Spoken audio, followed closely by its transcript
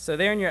So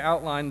there in your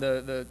outline,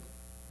 the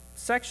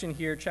section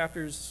here,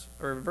 chapters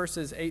or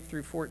verses 8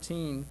 through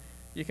 14,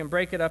 you can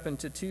break it up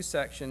into two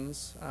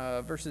sections.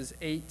 Verses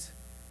 8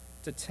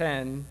 to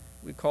 10,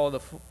 we call the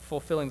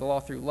fulfilling the law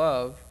through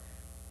love.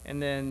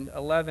 And then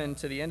 11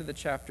 to the end of the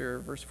chapter,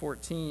 verse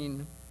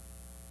 14,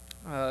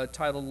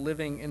 titled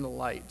Living in the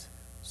Light.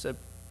 So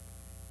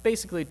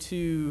basically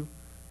two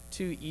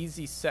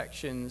easy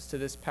sections to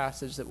this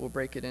passage that we'll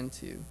break it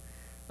into.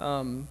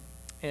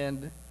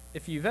 And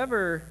if you've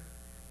ever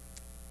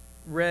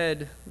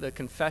read the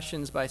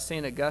Confessions by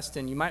St.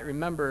 Augustine, you might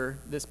remember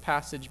this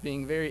passage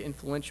being very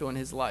influential in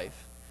his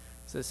life.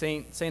 So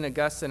St.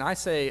 Augustine, I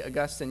say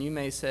Augustine, you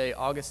may say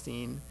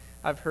Augustine.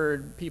 I've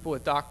heard people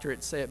with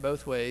doctorates say it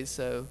both ways,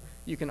 so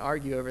you can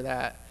argue over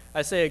that.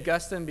 I say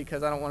Augustine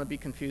because I don't want to be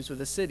confused with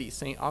a city,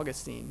 St.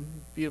 Augustine,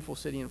 beautiful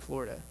city in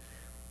Florida.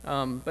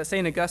 But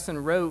St. Augustine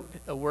wrote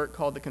a work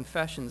called the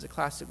Confessions, a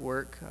classic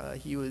work.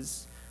 He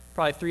was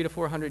probably 300 to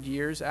 400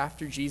 years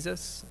after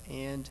Jesus,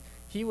 and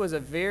he was a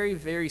very,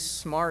 very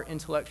smart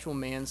intellectual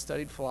man,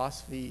 studied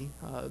philosophy,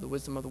 the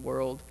wisdom of the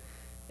world,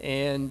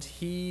 and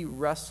he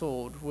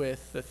wrestled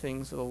with the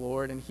things of the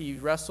Lord, and he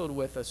wrestled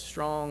with a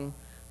strong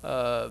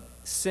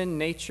sin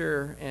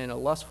nature and a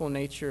lustful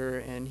nature,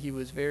 and he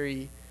was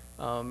very,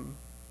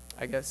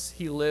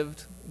 he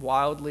lived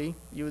wildly,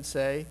 you would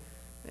say,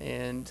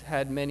 and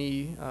had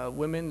many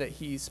women that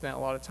he spent a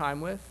lot of time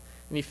with,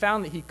 and he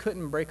found that he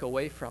couldn't break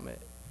away from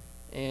it.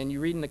 And you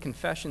read in the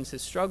Confessions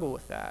his struggle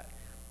with that.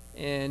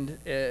 And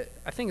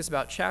I think it's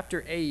about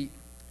chapter 8,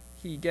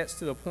 he gets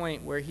to the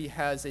point where he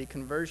has a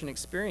conversion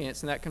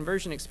experience, and that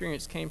conversion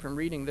experience came from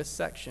reading this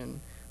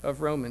section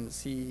of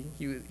Romans. He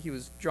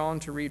was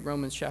drawn to read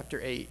Romans chapter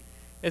 8.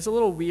 It's a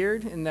little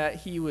weird in that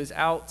he was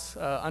out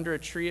under a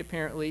tree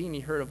apparently, and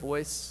he heard a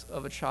voice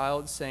of a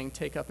child saying,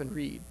 "Take up and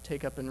read,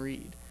 take up and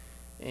read."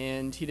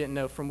 And he didn't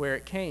know from where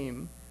it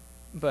came,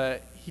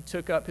 but he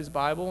took up his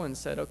Bible and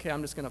said, "Okay,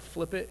 I'm just going to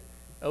flip it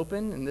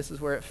open," and this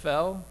is where it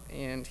fell,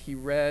 and he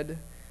read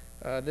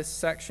this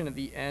section at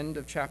the end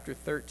of chapter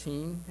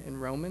 13 in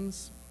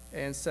Romans,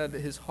 and said that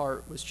his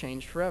heart was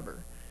changed forever,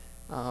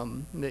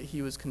 that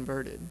he was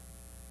converted.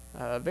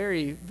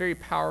 Very, very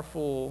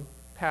powerful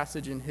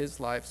passage in his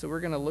life. So we're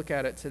going to look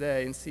at it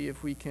today and see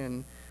if we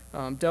can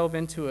delve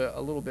into it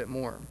a little bit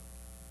more.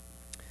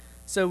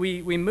 So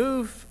we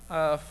move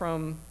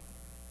from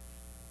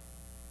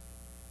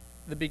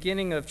the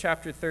beginning of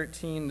chapter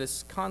 13,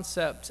 this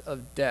concept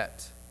of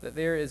debt, that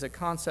there is a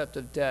concept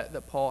of debt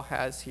that Paul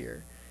has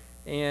here.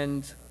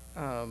 And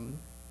Jonathan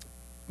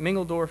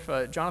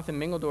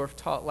Mingledorff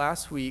taught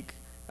last week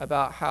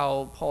about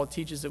how Paul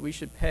teaches that we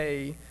should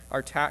pay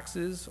our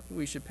taxes,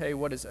 we should pay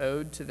what is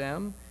owed to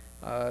them,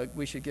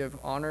 we should give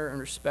honor and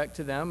respect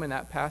to them in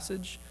that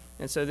passage.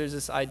 And so there's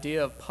this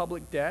idea of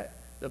public debt,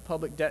 the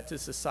public debt to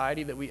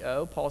society that we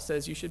owe. Paul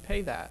says you should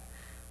pay that.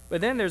 But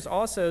then there's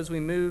also, as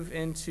we move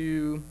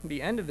into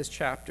the end of this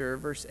chapter,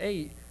 verse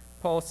 8,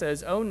 Paul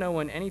says, "Owe no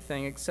one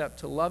anything except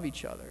to love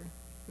each other."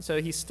 So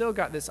he's still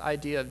got this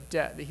idea of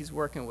debt that he's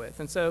working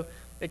with. And so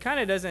it kind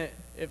of doesn't,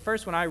 at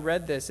first when I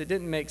read this, it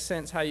didn't make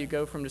sense how you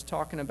go from just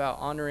talking about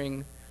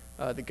honoring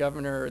the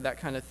governor or that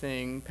kind of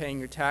thing, paying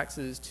your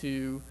taxes,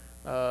 to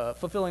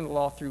fulfilling the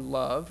law through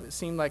love. It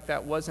seemed like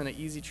that wasn't an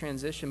easy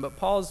transition, but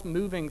Paul's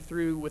moving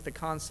through with the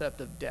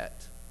concept of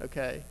debt,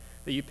 okay?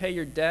 That you pay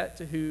your debt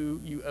to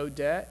who you owe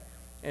debt,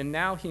 and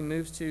now he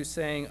moves to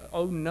saying,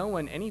 owe no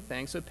one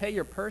anything. So pay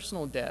your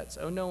personal debts,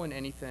 owe no one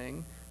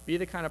anything. Be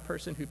the kind of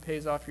person who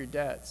pays off your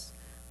debts,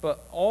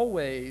 but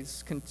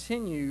always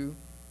continue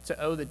to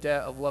owe the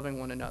debt of loving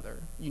one another.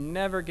 You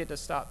never get to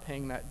stop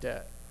paying that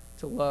debt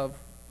to love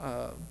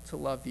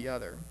the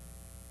other.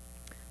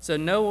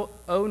 So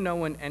owe no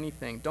one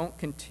anything. Don't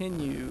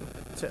continue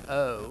to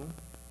owe.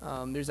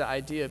 There's an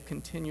idea of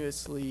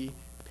continuously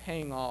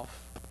paying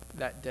off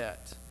that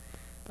debt.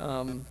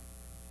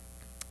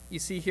 You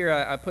see here,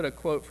 I put a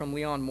quote from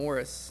Leon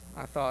Morris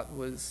I thought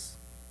was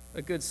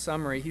a good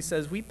summary. He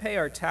says, "We pay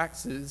our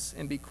taxes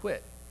and be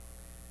quit.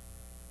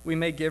 We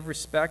may give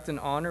respect and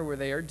honor where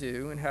they are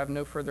due and have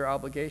no further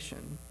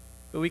obligation.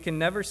 But we can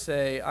never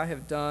say, I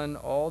have done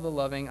all the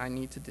loving I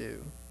need to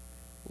do.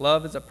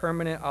 Love is a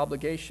permanent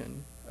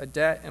obligation, a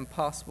debt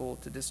impossible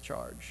to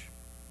discharge."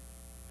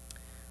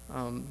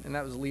 And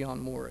that was Leon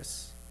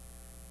Morris.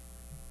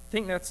 I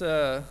think that's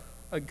a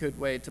good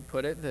way to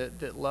put it,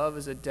 that love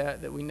is a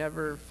debt that we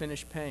never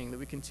finish paying, that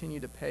we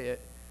continue to pay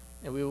it,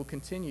 and we will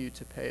continue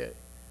to pay it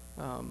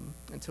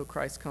until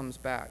Christ comes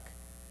back.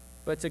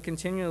 But to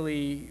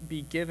continually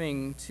be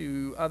giving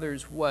to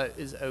others what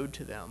is owed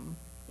to them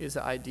is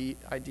the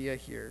idea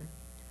here.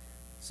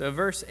 So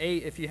verse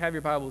 8, if you have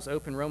your Bibles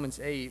open, Romans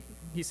 8,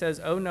 he says,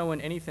 "Owe no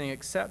one anything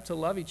except to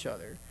love each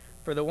other,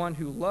 for the one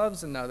who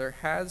loves another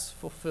has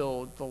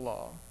fulfilled the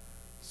law."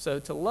 So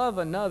to love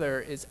another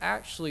is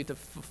actually to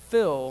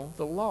fulfill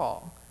the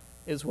law,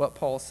 is what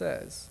Paul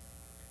says.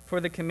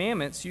 "For the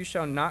commandments, you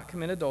shall not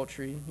commit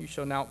adultery, you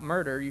shall not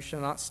murder, you shall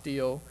not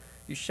steal,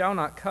 you shall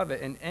not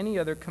covet, and any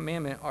other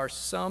commandment are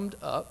summed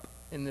up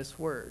in this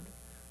word."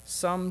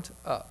 Summed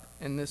up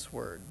in this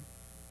word.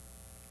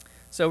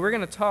 So we're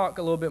going to talk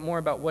a little bit more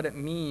about what it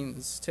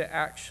means to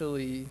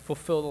actually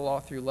fulfill the law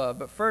through love.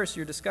 But first,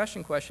 your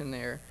discussion question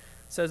there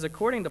says,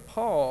 according to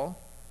Paul,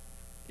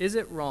 is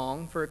it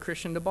wrong for a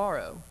Christian to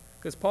borrow?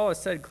 Because Paul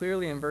has said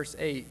clearly in verse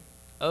 8,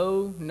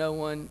 owe no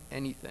one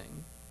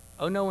anything.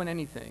 Owe no one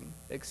anything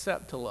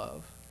except to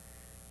love.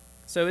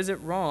 So is it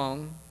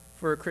wrong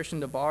for a Christian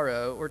to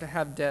borrow or to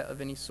have debt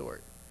of any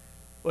sort?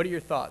 What are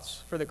your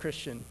thoughts for the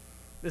Christian?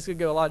 This could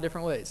go a lot of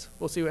different ways.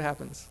 We'll see what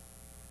happens.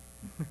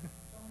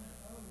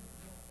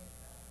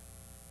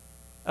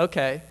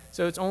 Okay,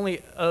 so it's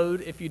only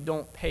owed if you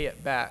don't pay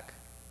it back.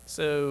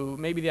 So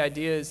maybe the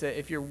idea is that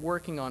if you're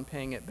working on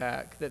paying it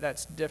back,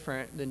 that's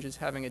different than just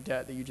having a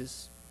debt that you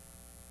just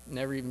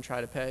never even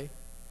try to pay.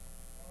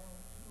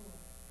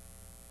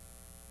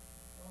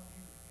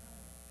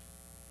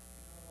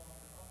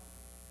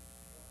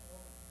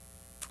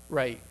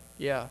 Right,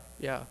 yeah.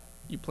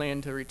 You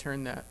plan to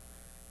return that.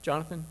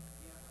 Jonathan?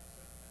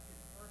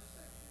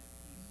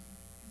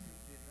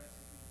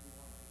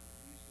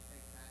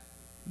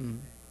 Mm.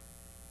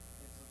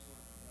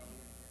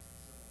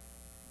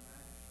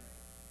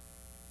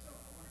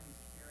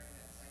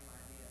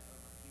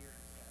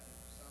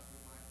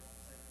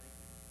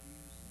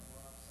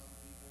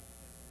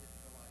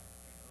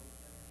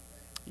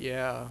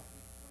 Yeah.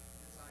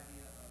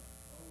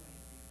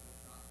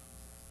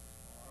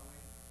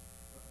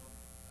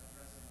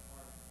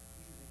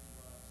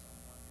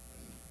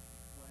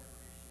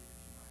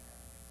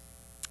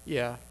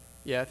 Yeah.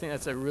 I think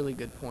that's a really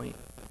good point.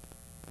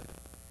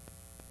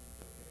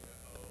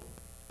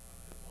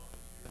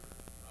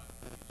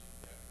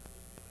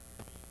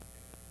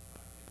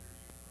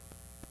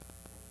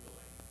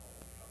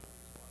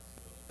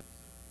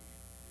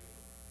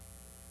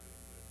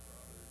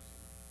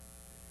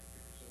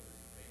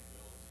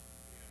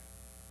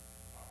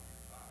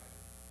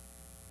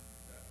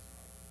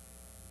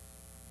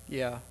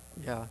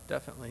 Yeah,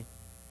 definitely.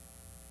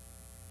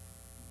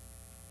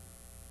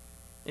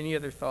 Any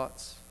other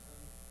thoughts?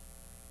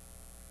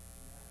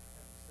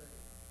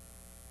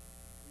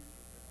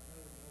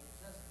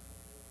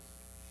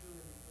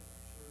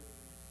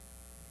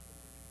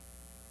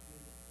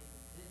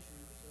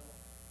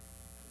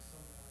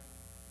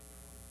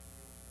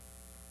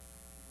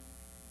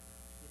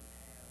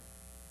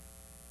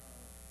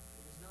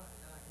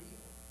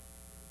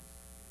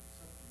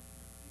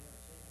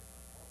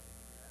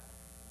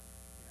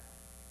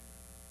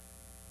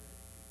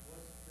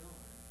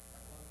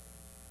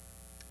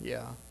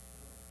 Yeah.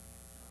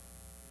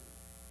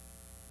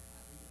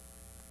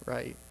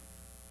 Right.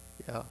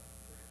 Yeah.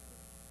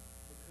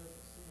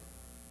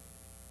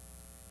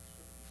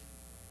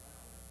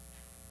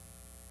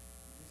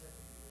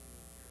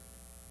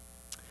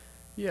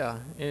 Yeah,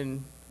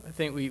 and I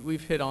think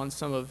we've hit on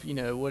some of,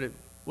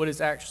 what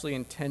is actually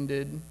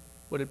intended,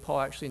 what did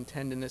Paul actually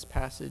intend in this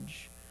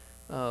passage,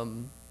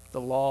 the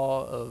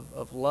law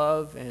of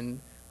love, and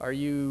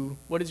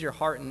what is your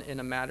heart in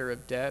a matter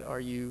of debt? Are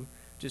you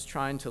just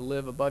trying to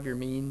live above your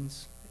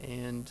means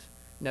and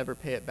never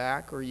pay it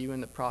back, or are you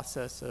in the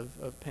process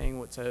of paying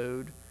what's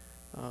owed?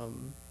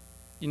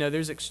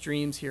 There's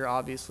extremes here,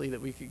 obviously,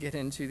 that we could get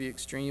into. The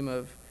extreme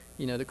of,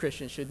 the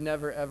Christian should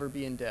never, ever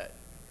be in debt.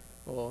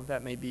 Well,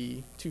 that may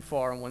be too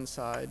far on one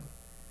side,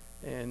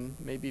 and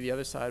maybe the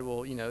other side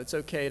will, it's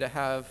okay to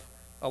have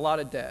a lot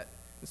of debt.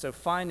 And so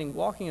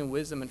walking in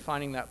wisdom and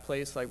finding that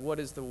place, like what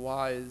is the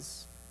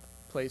wise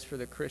place for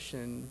the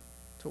Christian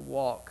to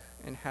walk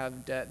and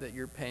have debt that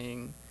you're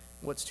paying,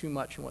 what's too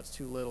much and what's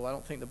too little. I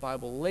don't think the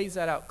Bible lays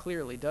that out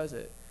clearly, does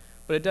it?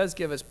 But it does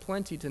give us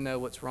plenty to know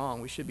what's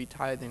wrong. We should be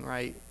tithing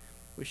right.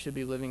 We should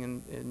be living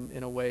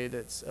in a way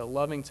that's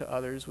loving to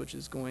others, which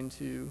is going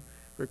to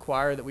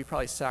require that we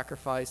probably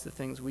sacrifice the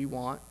things we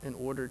want in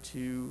order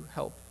to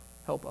help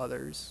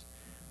others.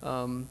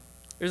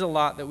 There's a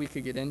lot that we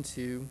could get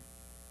into,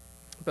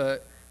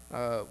 but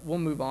we'll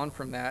move on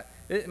from that.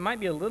 It might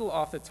be a little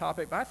off the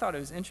topic, but I thought it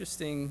was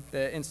interesting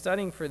that in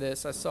studying for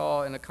this, I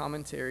saw in a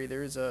commentary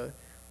there's a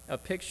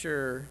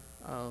picture.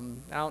 I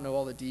don't know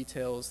all the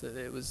details. That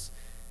it was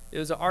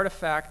an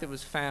artifact that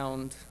was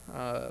found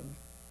a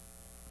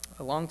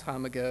long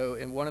time ago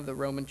in one of the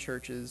Roman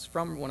churches,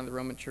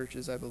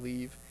 I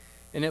believe,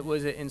 and it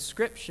was an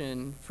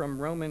inscription from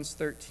Romans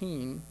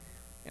 13,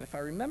 and if I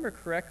remember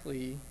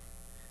correctly,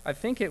 I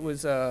think it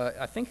was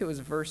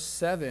verse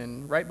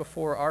 7, right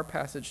before our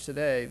passage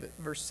today,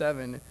 verse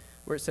 7,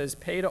 where it says,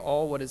 "Pay to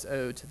all what is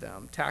owed to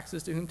them,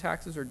 taxes to whom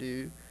taxes are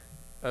due,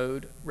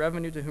 owed,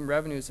 revenue to whom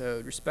revenue is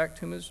owed, respect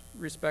to whom is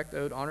respect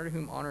owed, honor to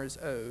whom honor is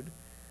owed."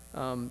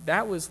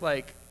 That was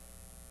like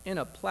in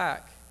a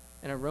plaque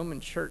in a Roman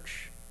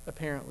church,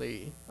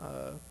 apparently,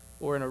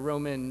 or in a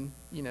Roman,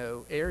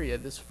 area.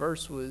 This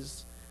verse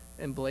was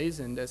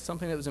emblazoned as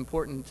something that was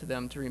important to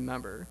them to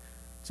remember,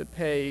 to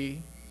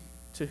pay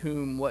to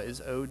whom what is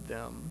owed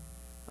them.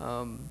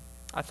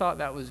 I thought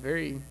that was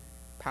very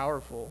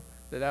powerful,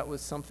 that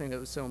was something that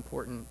was so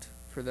important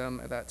for them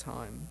at that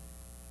time.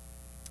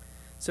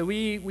 So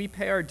we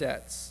pay our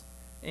debts,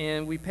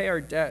 and we pay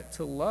our debt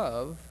to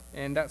love,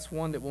 and that's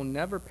one that will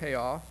never pay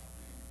off.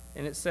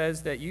 And it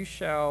says that you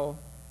shall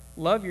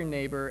love your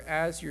neighbor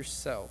as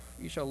yourself.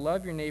 You shall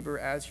love your neighbor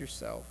as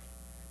yourself.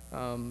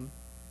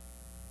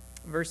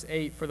 Verse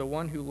 8, for the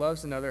one who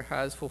loves another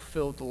has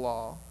fulfilled the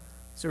law.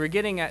 So we're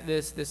getting at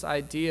this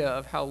idea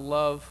of how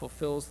love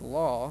fulfills the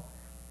law.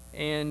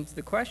 And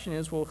the question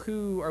is, well,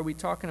 who are we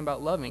talking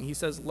about loving? He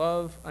says,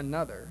 love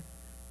another.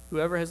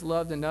 Whoever has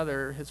loved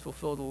another has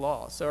fulfilled the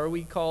law. So are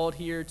we called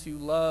here to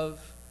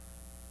love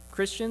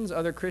Christians,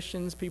 other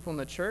Christians, people in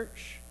the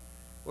church?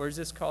 Or is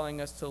this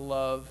calling us to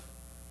love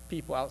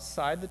people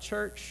outside the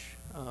church,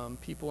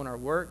 people in our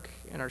work,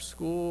 in our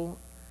school?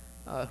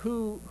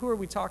 Who are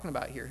we talking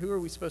about here? Who are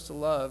we supposed to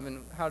love,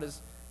 and how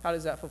does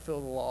that fulfill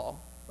the law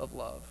of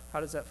love? How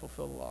does that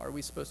fulfill the law? Are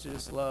we supposed to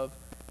just love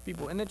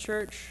people in the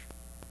church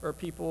or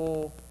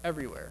people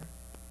everywhere?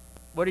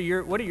 What are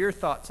your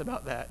thoughts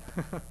about that?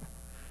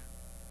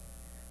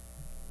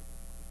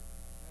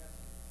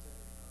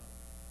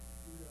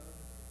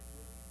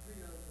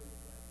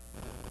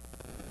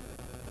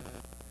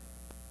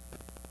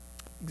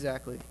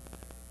 Exactly.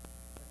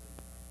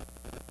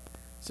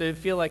 So you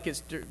feel like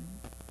it's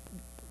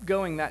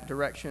going that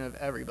direction of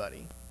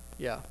everybody.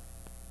 Yeah.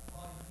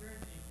 Well, he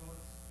turns and he quotes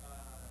the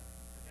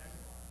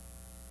Decalogue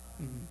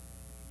in Mhm.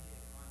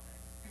 immediate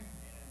context, and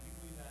we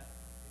believe that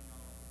the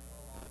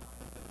moral law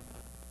applies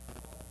to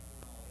all people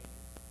in all ages.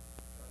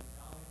 So it's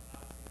not only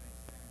obviously going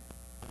to extend;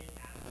 it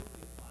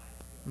absolutely applies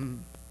to us.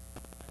 Mhm.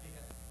 I think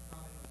that's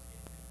probably the most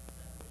intimate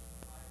sense in which it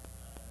applies,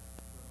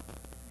 where most of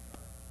the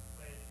are,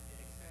 but it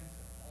extends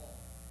to all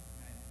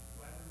men,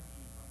 whoever we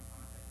come in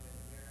contact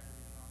with, wherever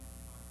we come in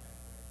contact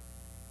with.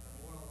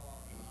 The moral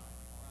law of God,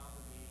 our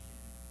obligation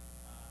to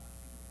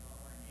love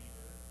our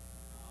neighbor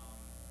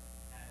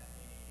as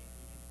a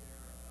image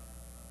bearer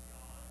of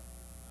God.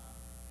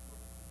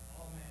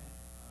 All men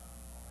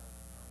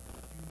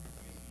are due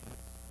recipients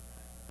of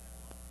that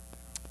love.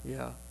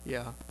 Yeah.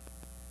 Yeah.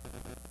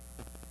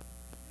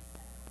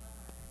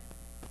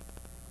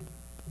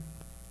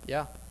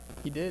 Yeah.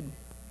 He did.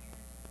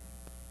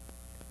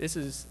 This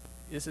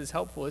is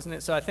helpful, isn't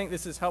it? So I think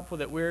this is helpful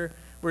that we're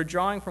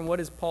drawing from what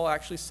has Paul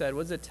actually said.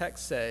 What does the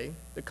text say?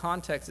 The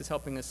context is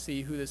helping us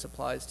see who this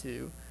applies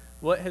to.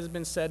 What has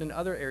been said in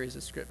other areas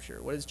of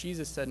Scripture? What has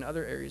Jesus said in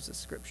other areas of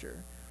Scripture?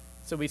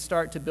 So we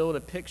start to build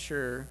a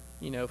picture,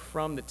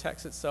 from the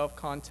text itself,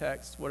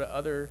 context, what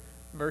other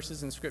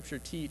verses in Scripture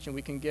teach, and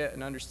we can get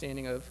an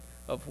understanding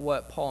of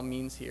what Paul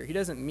means here. He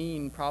doesn't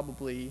mean,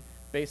 probably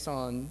based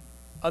on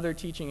other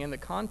teaching in the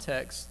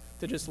context,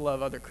 to just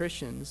love other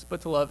Christians,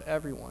 but to love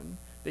everyone,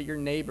 that your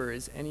neighbor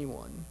is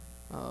anyone,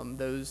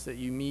 those that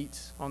you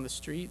meet on the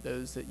street,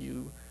 those that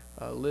you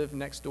live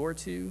next door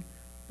to.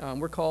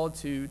 We're called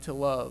to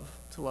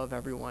love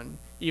everyone,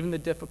 even the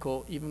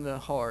difficult, even the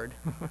hard,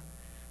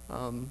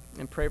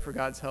 and pray for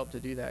God's help to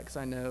do that, because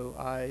I know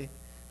I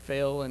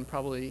fail, and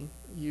probably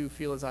you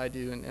feel as I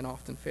do, and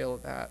often fail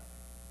at that.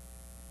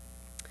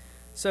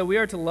 So we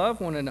are to love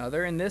one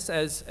another, and this,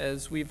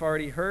 as we've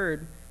already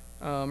heard,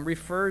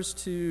 refers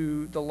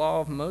to the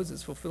law of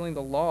Moses, fulfilling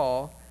the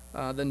law,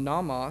 the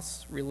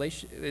nomos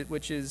relation,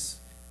 which is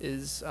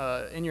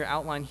in your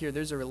outline here.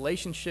 There's a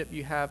relationship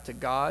you have to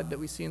God that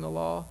we see in the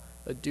law,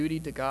 a duty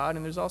to God,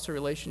 and there's also a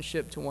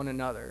relationship to one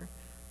another.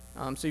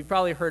 So you've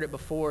probably heard it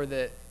before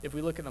that if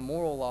we look at the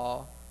moral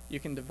law, you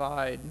can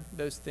divide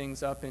those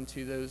things up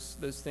into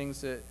those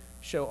things that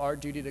show our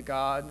duty to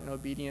God and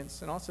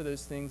obedience, and also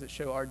those things that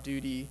show our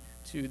duty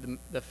to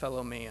the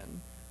fellow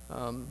man.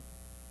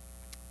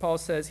 Paul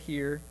says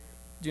here,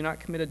 do not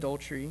commit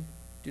adultery,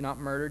 do not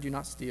murder, do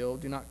not steal,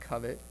 do not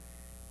covet.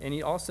 And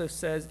he also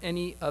says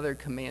any other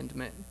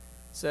commandment.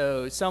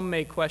 So some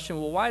may question,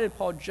 well, why did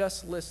Paul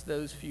just list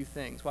those few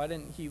things? Why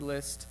didn't he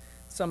list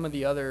some of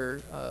the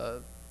other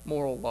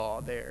moral law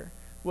there?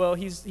 Well,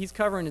 he's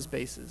covering his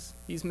bases.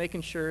 He's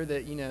making sure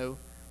that,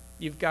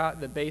 you've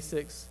got the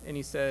basics, and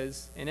he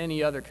says, in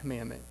any other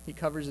commandment. He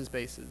covers his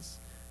bases.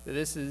 That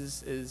this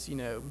is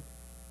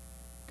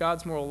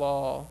God's moral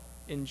law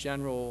in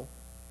general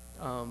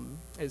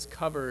is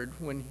covered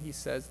when he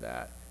says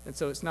that. And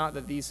so it's not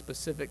that these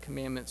specific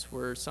commandments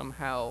were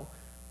somehow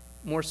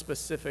more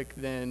specific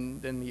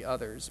than the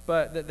others,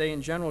 but that they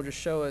in general just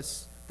show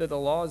us that the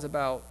law is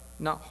about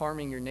not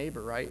harming your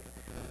neighbor, right?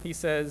 He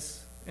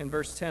says in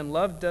verse 10,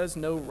 love does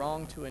no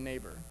wrong to a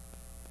neighbor.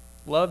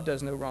 Love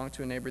does no wrong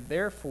to a neighbor.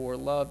 Therefore,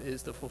 love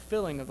is the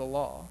fulfilling of the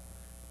law.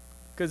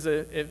 Because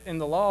in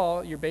the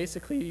law, you're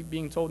basically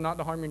being told not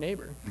to harm your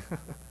neighbor,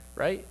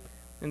 right?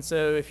 And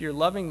so if you're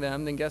loving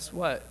them, then guess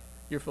what?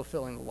 You're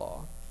fulfilling the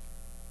law.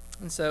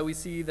 And so we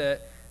see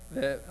that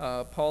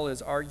Paul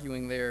is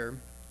arguing there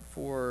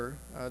for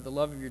the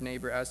love of your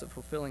neighbor as the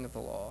fulfilling of the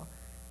law.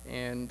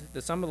 And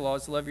the sum of the law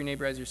is to love your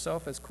neighbor as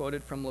yourself, as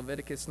quoted from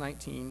Leviticus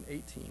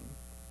 19:18.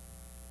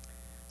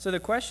 So the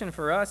question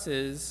for us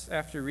is,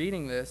 after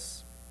reading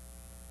this,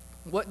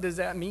 what does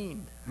that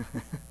mean?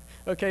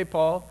 Okay,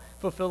 Paul,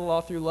 fulfill the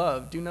law through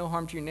love. Do no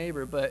harm to your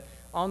neighbor. But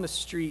on the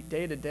street,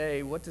 day to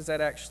day, what does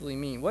that actually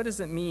mean? What does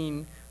it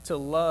mean to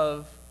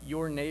love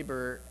your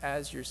neighbor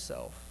as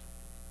yourself?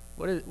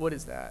 What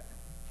is that?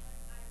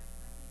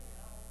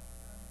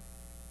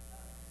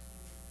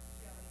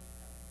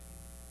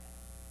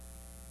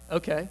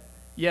 Okay.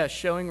 Yeah,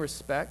 showing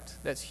respect,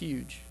 that's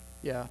huge.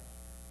 Yeah,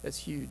 that's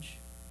huge.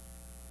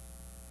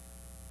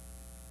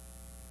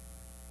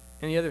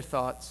 Any other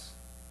thoughts?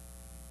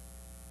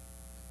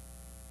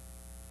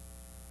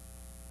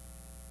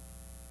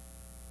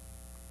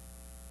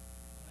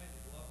 When I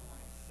love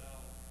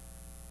myself,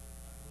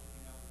 I'm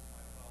looking out for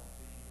my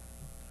well-being. I'm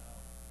looking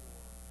out for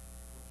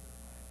what's in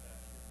my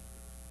best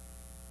interest.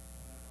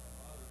 When I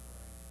love others,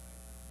 I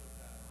flip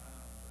that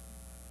around, and I'm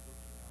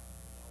looking out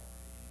for the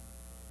well-being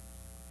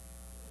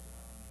of those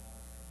around me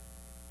also.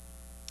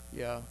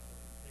 Yeah. So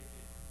if you take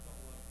it,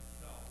 don't love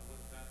yourself, what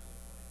does that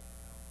look like?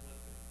 Now flip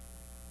it.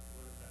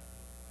 What does that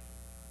look like?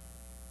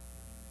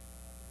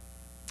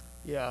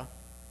 Yeah.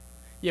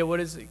 Yeah, what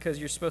is it? Because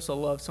you're supposed to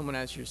love someone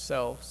as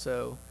yourself.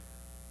 So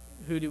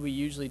who do we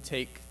usually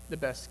take the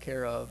best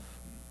care of?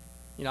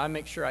 You know, I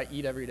make sure I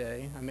eat every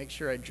day. I make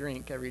sure I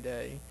drink every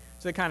day.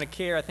 So the kind of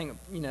care I think,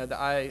 you know, that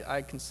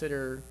I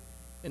consider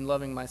in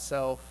loving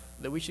myself,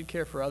 that we should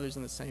care for others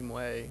in the same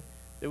way,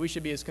 that we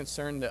should be as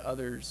concerned that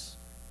others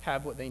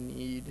have what they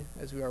need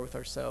as we are with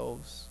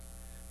ourselves.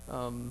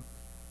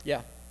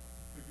 Yeah.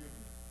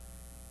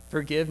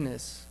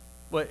 Forgiveness.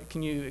 What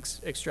can you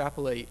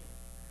extrapolate?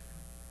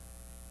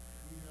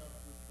 We have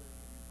this thing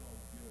that we call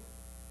guilt,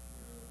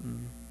 where Mm.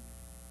 we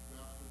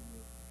wrestle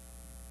with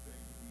things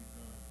that we've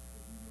done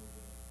that we know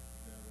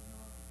that are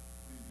not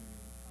pleasing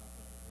in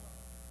outside of God.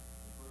 The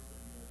first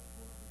thing we ask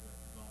for is that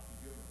God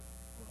forgive us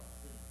for our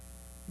sins.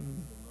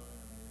 Mm. So loving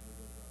our neighbors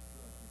as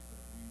ourselves is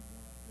that we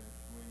want that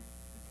grace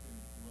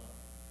extended to us.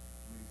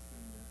 We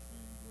extend that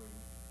same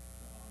grace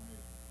to our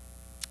neighbor.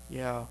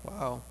 Yeah,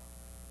 wow.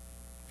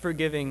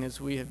 Forgiving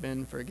as we have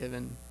been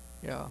forgiven.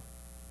 Yeah.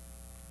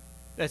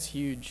 That's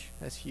huge.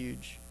 That's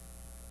huge.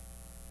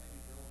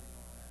 Maybe building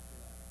on that too,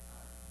 I'm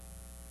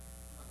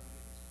not gonna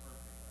get this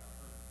perfect, but I've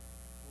heard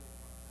before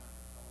one time,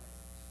 it's always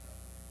stuck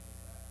with me, is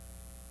that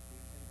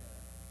we tend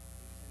to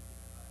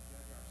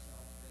judge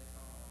ourselves based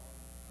on our own,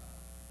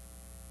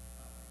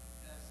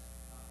 best,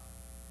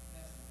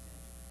 best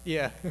intentions.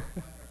 Yeah. We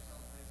judge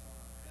ourselves based on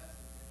our best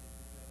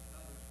intentions, we judge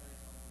others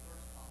based on the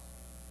worst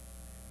possible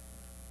intentions.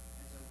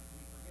 And so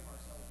we forgive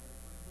ourselves very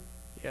quickly.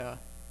 Yeah.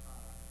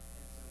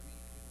 And so if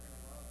we're going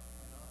to love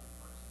another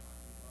person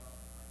like we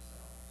love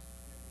ourselves,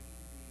 then we need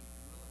to be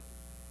willing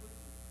to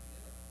quickly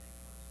forgive a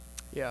person.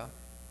 Yeah.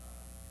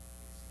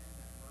 Extend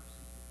that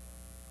mercy to them.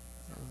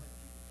 That's not like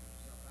you put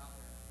yourself out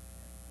there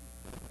and you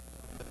put yourself.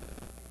 I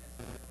think that's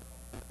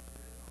difficult.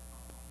 There is a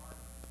heart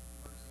of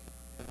mercy and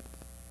forgiveness.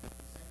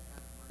 The same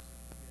kind of mercy and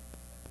forgiveness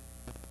that we can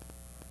give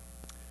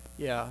Christ.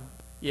 Yeah.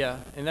 Yeah.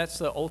 And that's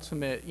the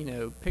ultimate, you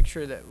know,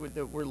 picture that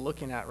we're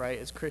looking at, right,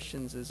 as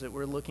Christians, is that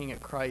we're looking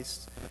at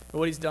Christ and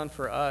what he's done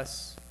for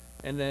us,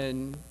 and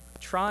then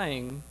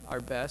trying our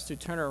best to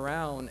turn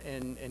around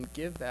and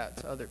give that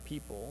to other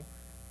people,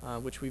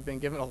 which we've been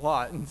given a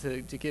lot, and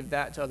to give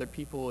that to other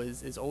people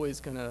is always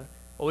gonna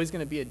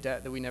be a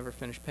debt that we never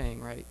finish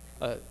paying, right?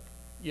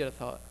 You had a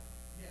thought?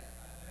 Yeah,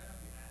 I don't know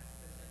if you asked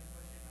the second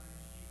question on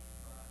your sheet,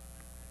 but I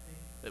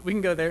think We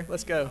can go there.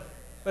 Let's go.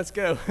 Let's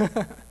go. because a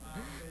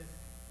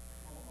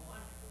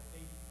lot of people,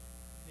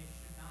 they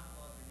should not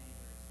love their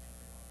neighbors as they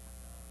love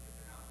themselves, because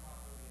they're not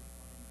properly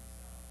loving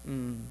themselves.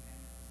 Mm.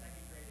 And the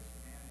second greatest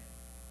commandment,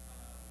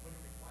 what it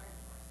requires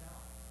of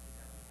ourselves is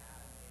that we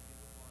have a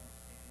biblical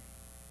understanding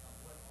of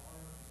what our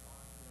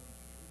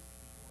responsibility is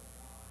before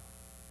God,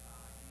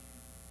 in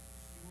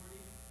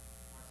stewarding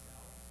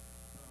ourselves,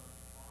 both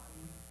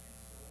body and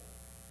soul,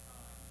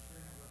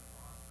 ensuring that we're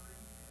prospering.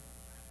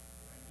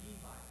 And what I mean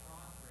by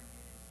prospering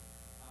is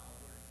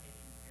we're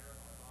taking care of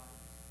our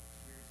bodies,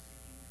 we're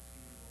seeking to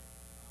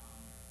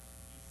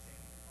be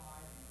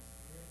sanctified in the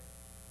Spirit,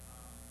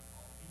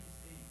 all these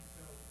things.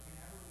 So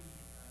whenever we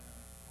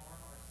harm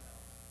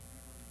ourselves,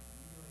 whenever we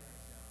mutilate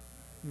ourselves,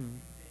 whenever we Mm.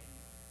 do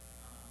things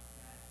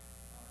that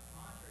are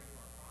contrary to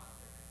our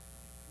prospering,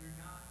 we're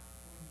not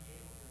going to be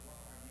able to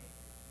love our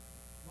neighbors.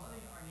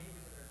 Loving our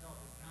neighbors as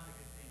ourselves is not a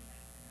good thing in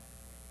that situation.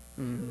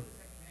 So Mm. really the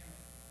second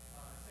commandment,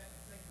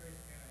 second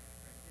greatest commandment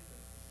Christ gives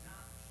us is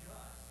not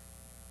just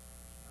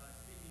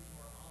sticking to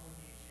our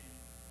obligation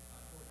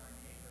towards our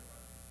neighbor,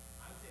 but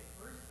I would say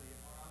firstly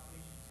our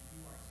obligation to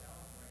do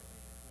ourselves rightly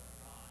before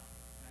God.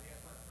 And I think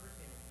that's why the first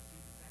table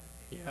precedes the second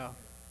table. Yeah.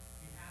 Because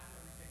we have to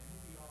understand who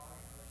we are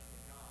in relation to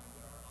God and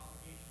what our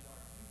obligations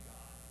are to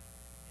God.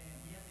 And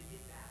we have to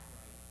get that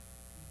right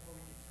before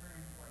we can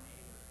turn to our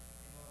neighbor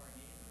and love our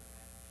neighbor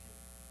as we should.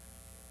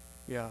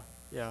 Yeah,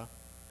 yeah.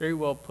 Very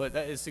well put.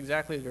 That is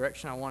exactly the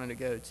direction I wanted to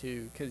go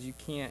to, because you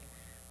can't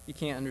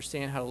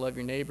understand how to love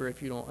your neighbor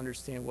if you don't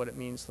understand what it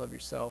means to love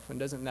yourself. And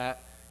doesn't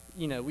that,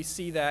 you know, we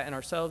see that in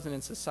ourselves and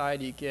in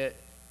society get,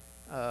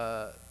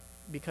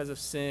 because of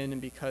sin and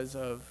because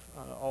of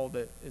all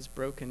that is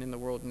broken in the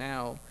world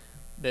now,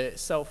 that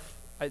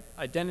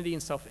identity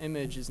and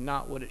self-image is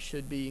not what it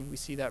should be. We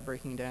see that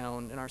breaking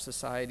down in our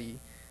society,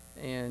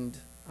 and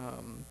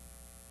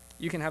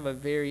you can have a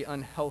very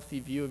unhealthy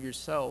view of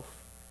yourself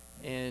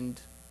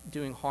and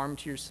doing harm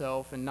to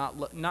yourself, and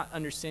not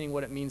understanding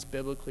what it means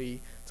biblically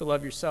to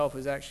love yourself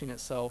is actually in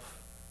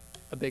itself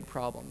a big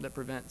problem that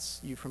prevents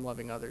you from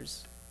loving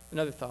others.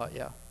 Another thought,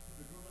 yeah.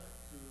 To go back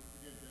to,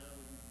 again, to add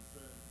what you just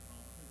said,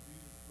 I think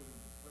Jesus put a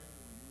disclaimer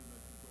when you was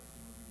asked the question,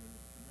 what are the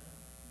greatest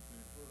commandments? He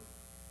said first,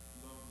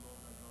 love the Lord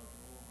thy God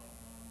with all heart,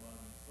 mind,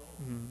 body, and soul.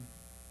 Mhm.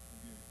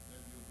 Again,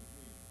 that deals with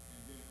me.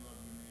 And then love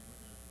your neighbor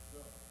as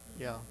yourself.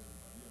 That Yeah. deals with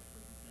everybody else.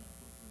 But you kind of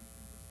puts it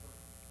in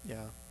perspective.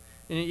 Yeah.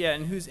 And yeah,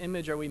 and whose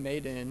image are we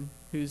made in?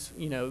 Whose,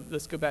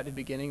 let's go back to the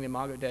beginning, the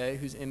Imago Dei,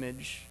 whose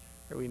image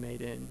are we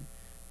made in?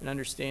 And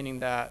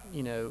understanding that,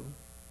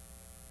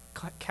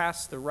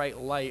 casts the right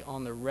light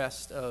on the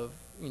rest of,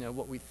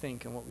 what we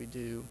think and what we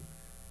do.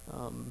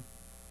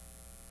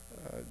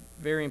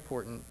 Very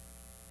important.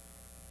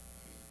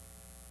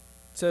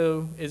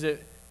 So is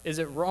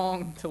it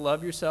wrong to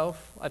love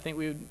yourself? I think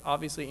we would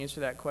obviously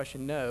answer that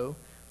question, no.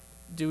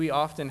 Do we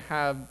often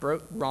have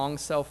wrong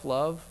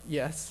self-love?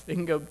 Yes. It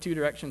can go two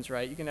directions,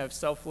 right? You can have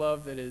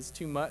self-love that is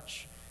too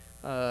much,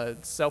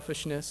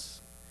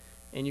 selfishness,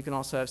 and you can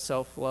also have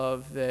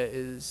self-love that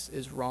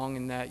is wrong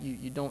in that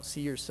you don't see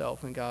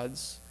yourself in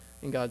God's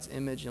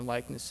image and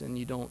likeness, and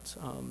you don't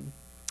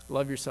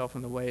love yourself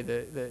in the way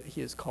that He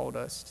has called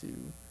us to,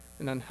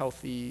 an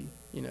unhealthy,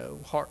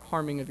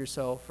 harming of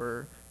yourself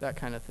or that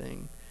kind of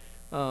thing.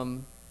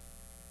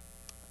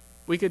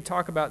 We could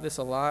talk about this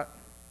a lot.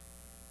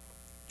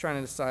 Trying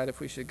to decide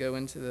if we should go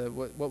into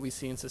what we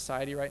see in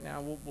society right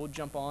now. We'll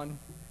jump on,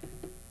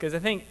 because I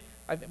think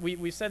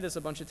we've said this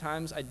a bunch of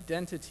times.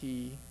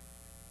 Identity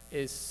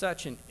is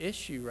such an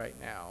issue right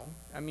now.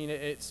 I mean,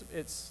 it's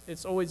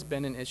always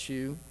been an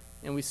issue,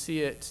 and we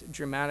see it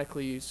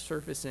dramatically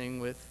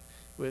surfacing with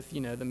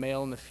the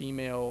male and the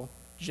female,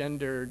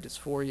 gender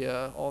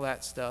dysphoria, all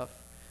that stuff.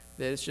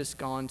 That it's just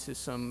gone to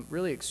some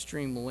really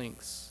extreme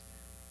lengths.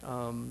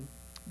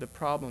 The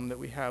problem that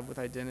we have with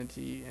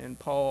identity, and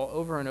Paul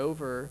over and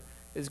over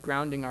is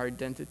grounding our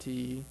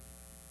identity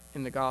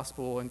in the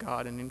gospel and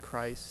God and in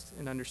Christ,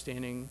 and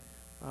understanding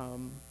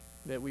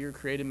that we are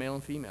created male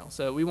and female.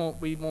 So we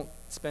won't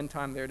spend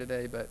time there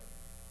today, but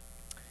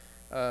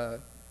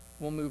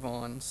we'll move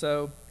on.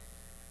 So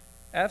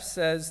F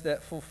says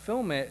that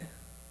fulfillment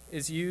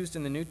is used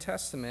in the New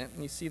Testament,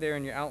 and you see there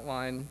in your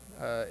outline,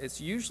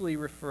 it's usually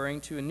referring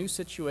to a new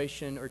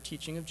situation or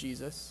teaching of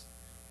Jesus.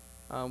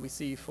 We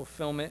see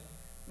fulfillment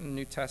in the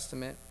New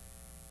Testament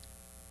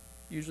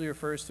usually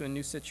refers to a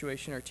new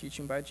situation or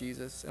teaching by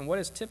Jesus. And what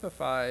is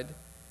typified,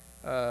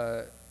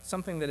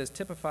 something that is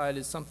typified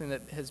is something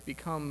that has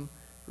become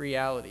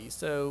reality.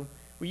 So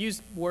we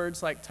use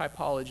words like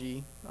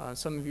typology.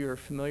 Some of you are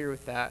familiar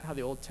with that, how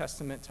the Old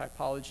Testament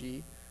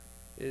typology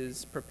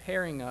is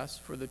preparing us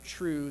for the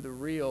true, the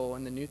real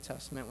in the New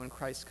Testament when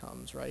Christ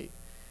comes, right?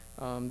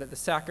 That the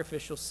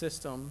sacrificial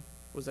system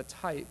was a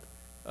type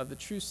of the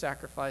true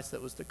sacrifice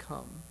that was to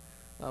come.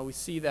 We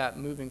see that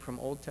moving from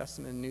Old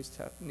Testament and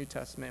New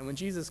Testament. And when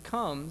Jesus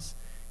comes,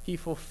 He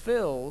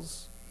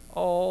fulfills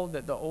all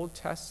that the Old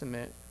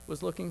Testament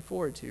was looking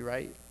forward to,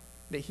 right?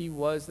 That He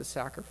was the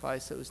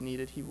sacrifice that was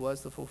needed. He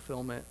was the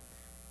fulfillment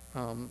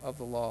of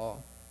the law.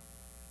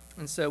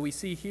 And so we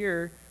see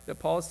here that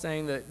Paul is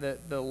saying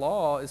that the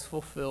law is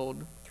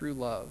fulfilled through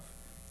love.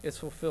 It's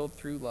fulfilled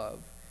through love.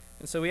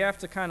 And so we have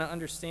to kind of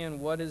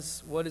understand what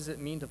does it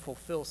mean to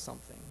fulfill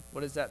something?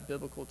 What does that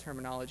biblical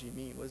terminology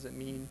mean? What does it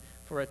mean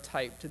for a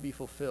type to be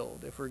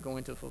fulfilled if we're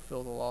going to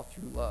fulfill the law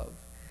through love?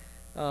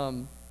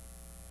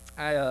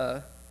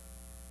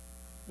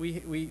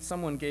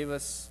 Someone gave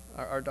us,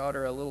 our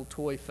daughter, a little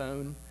toy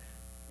phone,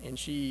 and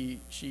she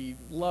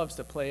loves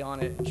to play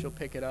on it, and she'll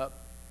pick it up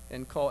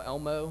and call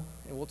Elmo,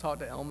 and we'll talk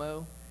to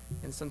Elmo,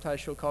 and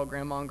sometimes she'll call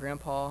Grandma and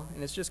Grandpa,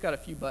 and it's just got a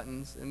few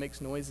buttons. It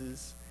makes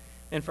noises.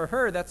 And for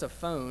her, that's a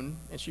phone,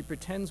 and she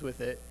pretends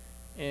with it.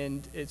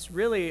 And it's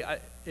really,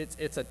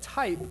 it's a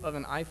type of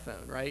an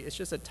iPhone, right? It's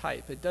just a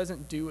type. It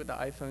doesn't do what the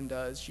iPhone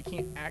does. She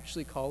can't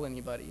actually call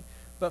anybody.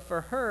 But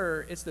for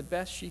her, it's the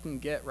best she can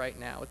get right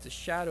now. It's a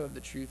shadow of the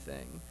true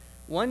thing.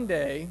 One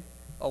day,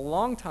 a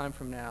long time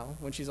from now,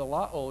 when she's a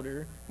lot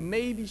older,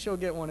 maybe she'll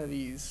get one of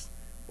these.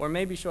 Or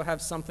maybe she'll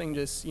have something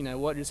just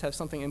have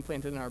something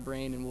implanted in our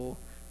brain and we'll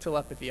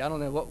telepathy. I don't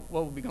know what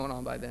will be going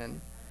on by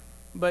then.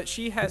 But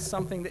she has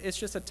something it's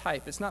just a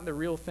type. It's not the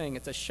real thing.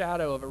 It's a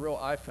shadow of a real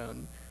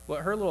iPhone.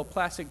 What her little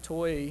plastic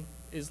toy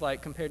is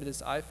like compared to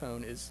this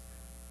iPhone is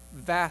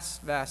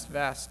vast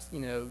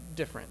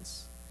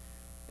difference.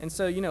 And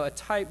so, a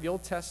type, the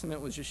Old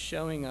Testament was just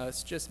showing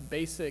us just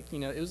basic,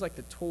 it was like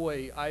the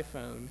toy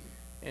iPhone,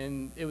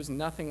 and it was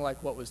nothing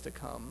like what was to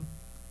come,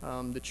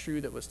 the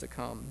true that was to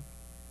come.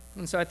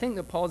 And so I think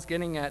that Paul's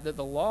getting at that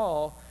the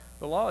law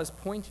is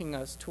pointing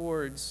us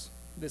towards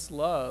this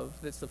love,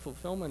 that's the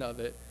fulfillment of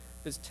it,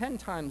 is 10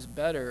 times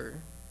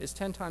better.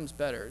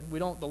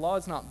 The law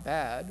is not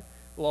bad.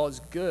 The law is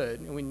good,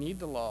 and we need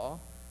the law,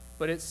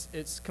 but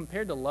it's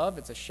compared to love,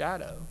 it's a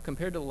shadow.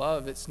 Compared to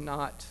love, it's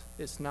not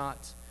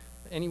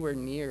anywhere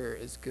near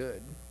as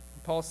good.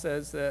 Paul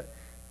says that,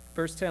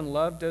 verse 10,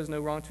 love does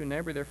no wrong to a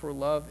neighbor, therefore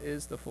love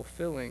is the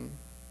fulfilling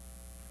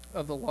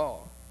of the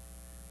law.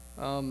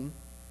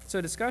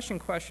 So discussion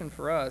question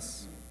for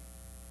us,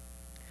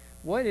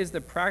 what is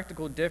the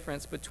practical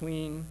difference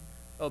between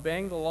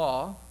obeying the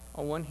law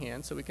on one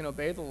hand, so we can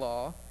obey the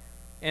law,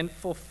 and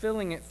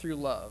fulfilling it through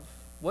love.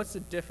 What's the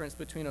difference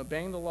between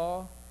obeying the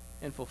law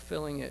and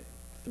fulfilling it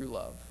through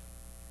love?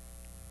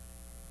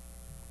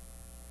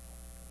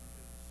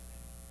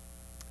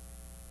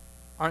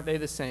 Aren't they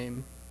the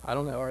same? I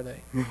don't know, are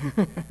they?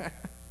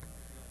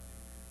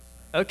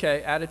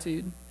 Okay,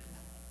 attitude.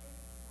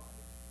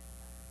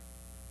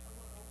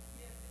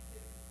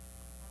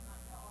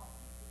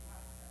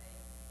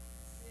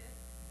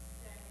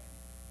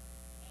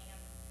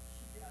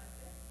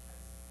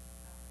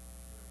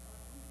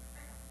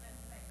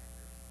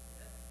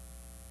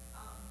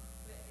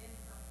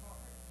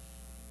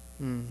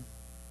 Hmm.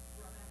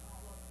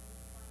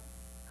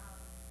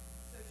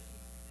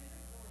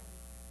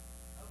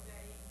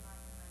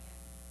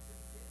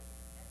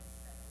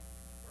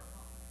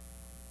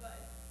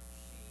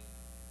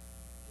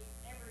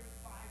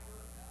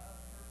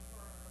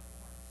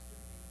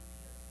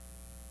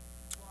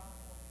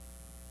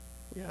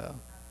 Yeah.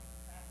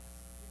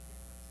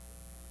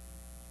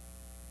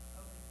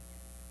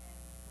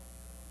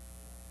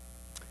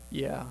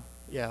 Yeah.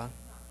 Yeah.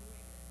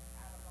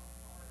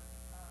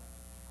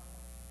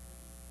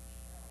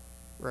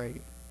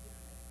 Right.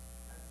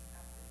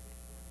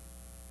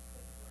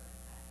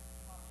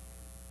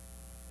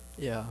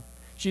 Yeah.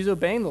 She's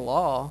obeying the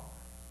law,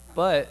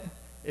 but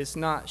it's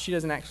not, she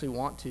doesn't actually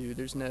want to.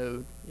 There's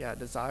no,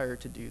 desire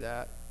to do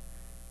that.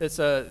 That's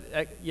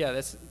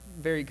that's a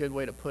very good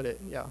way to put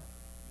it. Yeah.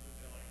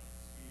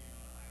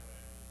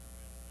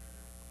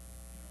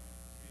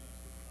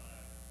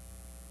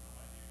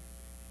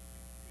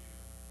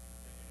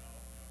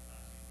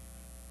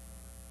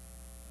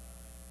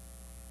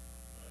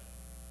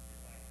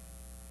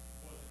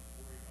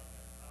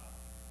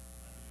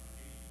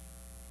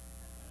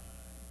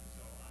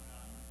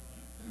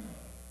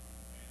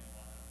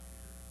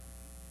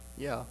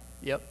 Yeah.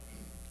 Yep.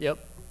 Yep.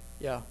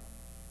 Yeah.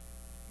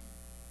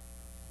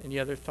 Any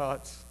other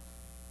thoughts?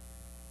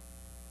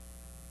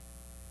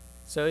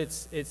 So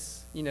it's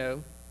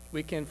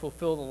we can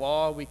fulfill the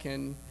law. We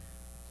can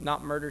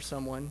not murder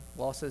someone.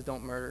 Law says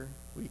don't murder.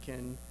 We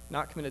can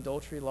not commit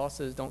adultery. Law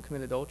says don't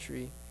commit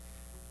adultery.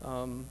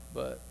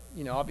 But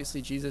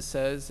obviously Jesus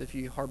says if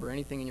you harbor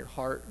anything in your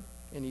heart,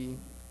 any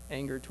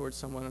anger towards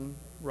someone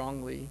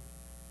wrongly,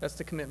 that's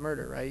to commit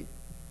murder, right?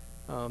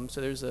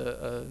 So there's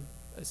a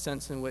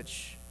sense in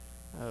which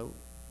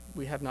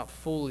we have not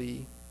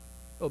fully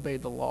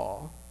obeyed the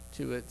law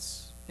to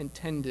its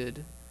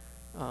intended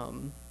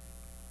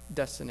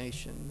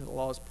destination. The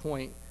law's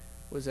point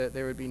was that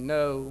there would be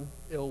no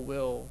ill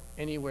will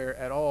anywhere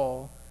at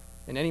all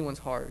in anyone's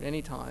heart,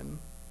 anytime,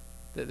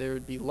 that there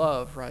would be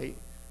love, right,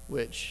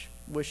 which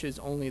wishes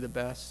only the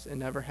best and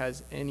never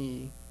has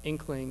any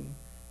inkling,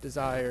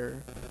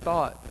 desire,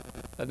 thought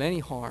of any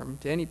harm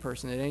to any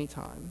person at any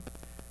time.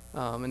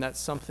 And that's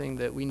something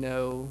that we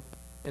know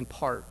in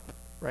part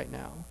right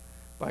now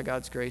by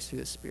God's grace through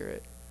the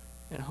Spirit.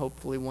 And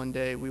hopefully one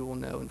day we will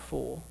know in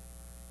full.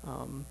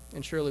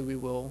 And surely we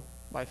will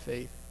by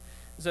faith.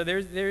 So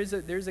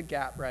there's a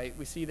gap, right?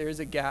 We see there's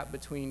a gap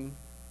between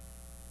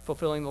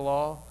fulfilling the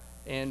law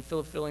and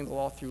fulfilling the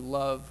law through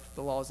love,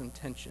 the law's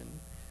intention.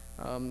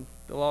 The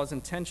law's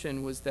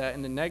intention was that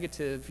in the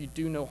negative, you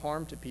do no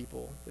harm to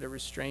people, that it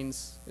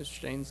restrains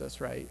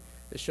us, right?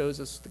 It shows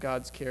us the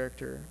God's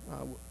character,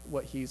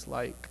 what he's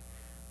like.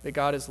 That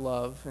God is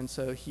love, and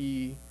so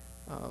he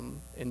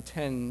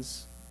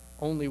intends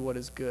only what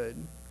is good,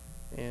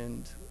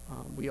 and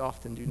we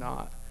often do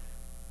not.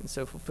 And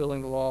so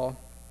fulfilling the law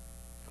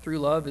through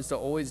love is to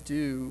always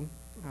do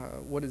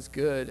what is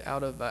good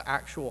out of an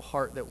actual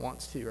heart that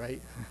wants to,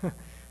 right?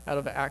 Out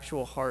of an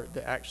actual heart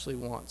that actually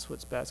wants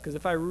what's best. Because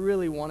if I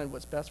really wanted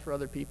what's best for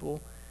other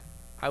people,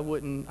 I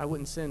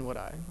wouldn't sin, would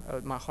I?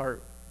 My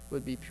heart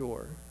would be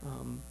pure,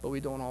 but we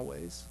don't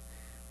always.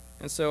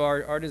 And so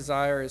our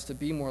desire is to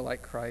be more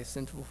like Christ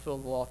and to fulfill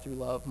the law through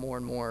love more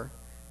and more.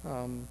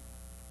 And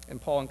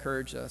Paul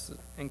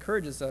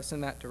encourages us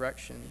in that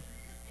direction.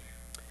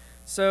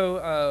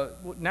 So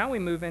now we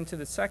move into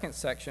the second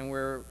section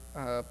where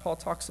Paul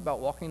talks about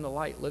walking in the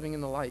light, living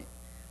in the light.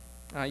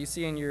 You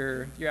see in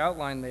your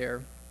outline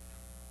there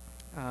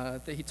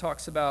that he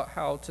talks about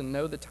how to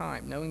know the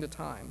time, knowing the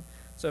time.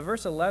 So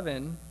verse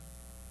 11,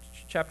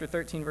 chapter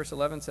 13, verse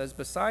 11 says,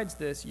 "Besides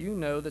this, you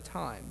know the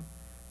time,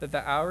 that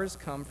the hour is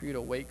come for you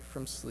to wake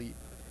from sleep.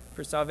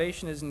 For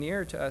salvation is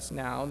nearer to us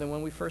now than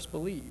when we first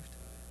believed.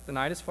 The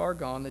night is far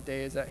gone, the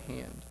day is at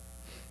hand."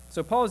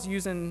 So Paul is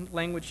using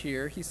language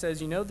here. He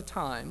says, you know the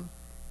time,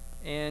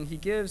 and he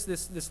gives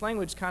this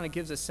language kind of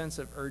gives a sense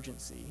of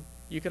urgency.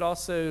 You could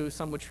also,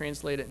 some would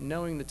translate it,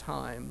 knowing the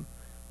time.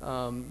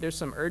 There's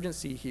some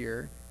urgency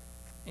here,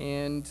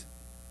 and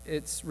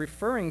it's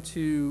referring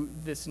to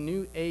this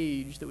new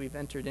age that we've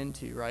entered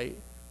into, right,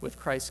 with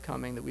Christ's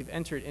coming, that we've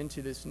entered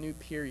into this new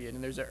period,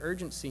 and there's an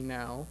urgency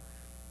now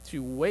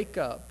to wake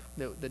up.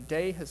 The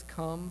day has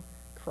come,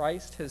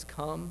 Christ has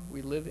come,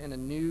 we live in a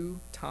new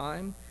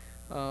time.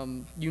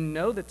 You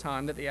know the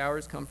time, that the hour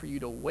has come for you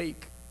to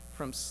wake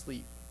from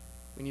sleep.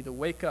 We need to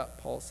wake up,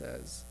 Paul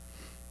says,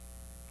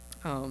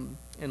 and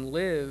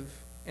live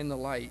in the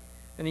light.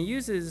 And he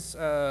uses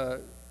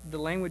the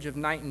language of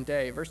night and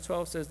day. Verse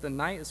 12 says, the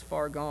night is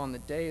far gone, the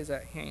day is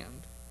at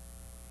hand.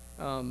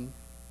 And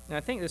I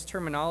think this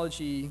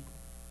terminology,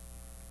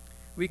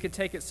 we could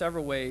take it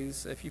several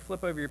ways. If you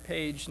flip over your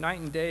page, night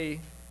and day,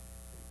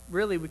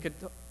 really we could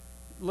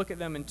look at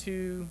them in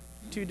two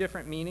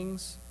different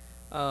meanings.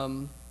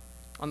 On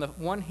the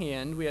one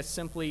hand, we have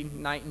simply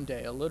night and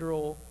day, a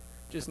literal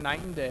just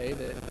night and day,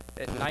 that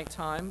at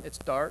nighttime it's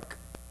dark.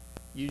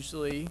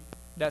 Usually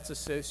that's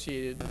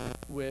associated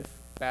with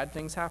bad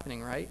things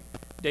happening, right?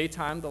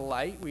 Daytime, the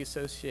light, we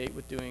associate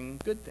with doing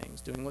good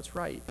things, doing what's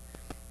right.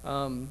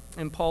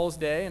 In Paul's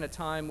day, in a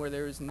time where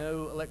there was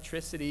no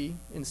electricity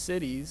in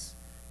cities,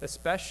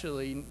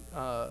 especially,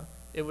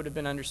 it would have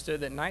been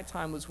understood that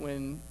nighttime was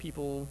when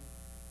people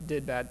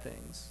did bad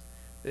things.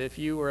 If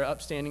you were an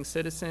upstanding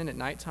citizen, at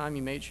nighttime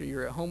you made sure you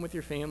were at home with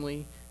your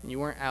family and you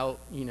weren't out,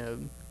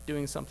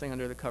 doing something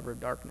under the cover of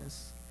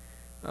darkness.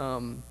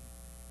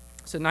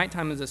 So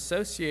nighttime is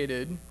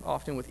associated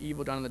often with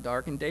evil done in the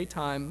dark, and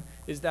daytime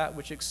is that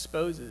which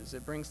exposes,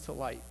 it brings to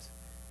light.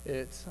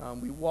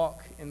 We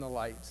walk in the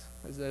light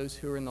as those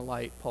who are in the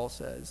light, Paul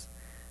says.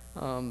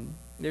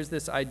 There's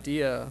this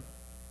idea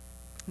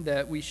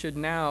that we should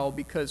now,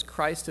 because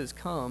Christ has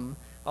come,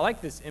 I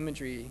like this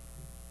imagery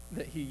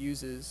that he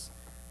uses,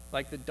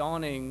 like the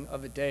dawning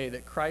of a day,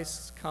 that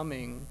Christ's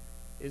coming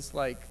is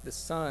like the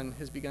sun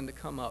has begun to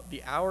come up.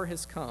 The hour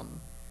has come.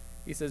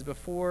 He says,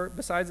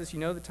 besides this,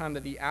 the time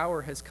that the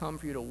hour has come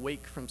for you to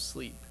wake from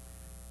sleep.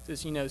 He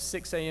says,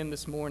 6 a.m.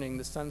 this morning,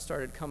 the sun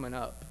started coming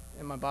up,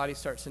 and my body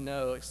starts to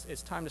know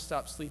it's time to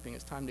stop sleeping.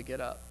 It's time to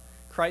get up.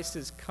 Christ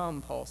has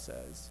come, Paul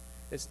says.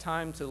 It's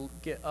time to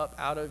get up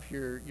out of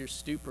your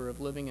stupor of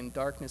living in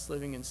darkness,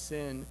 living in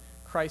sin.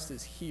 Christ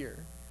is here.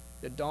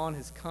 The dawn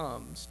has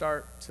come.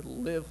 Start to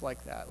live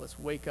like that. Let's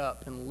wake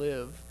up and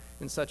live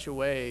in such a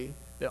way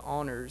that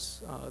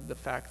honors the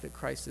fact that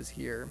Christ is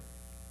here.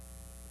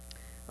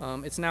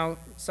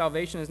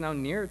 Salvation is now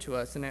nearer to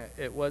us than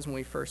it was when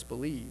we first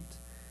believed.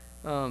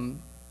 And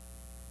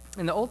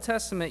the Old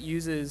Testament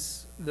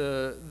uses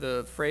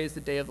the phrase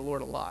 "the day of the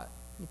Lord" a lot.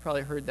 You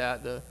probably heard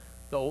that, the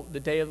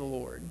day of the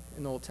Lord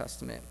in the Old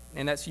Testament,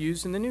 and that's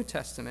used in the New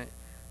Testament.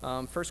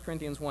 1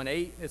 Corinthians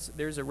 1:8,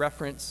 there's a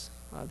reference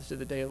to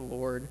the day of the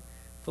Lord.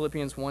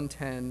 Philippians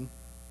 1:10,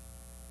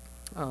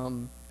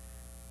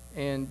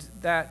 and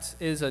that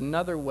is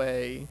another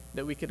way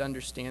that we could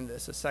understand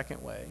this, a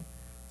second way.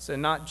 So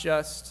not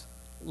just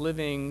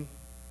living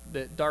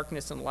that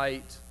darkness and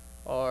light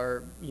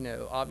are,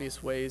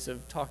 obvious ways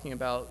of talking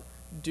about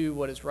do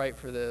what is right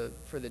for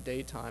the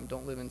daytime,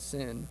 don't live in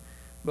sin.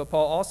 But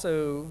Paul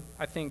also,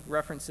 I think,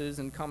 references,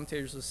 and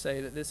commentators will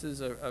say that this is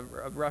a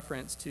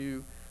reference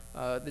to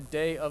the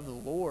day of the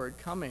Lord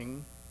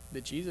coming,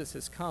 that Jesus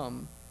has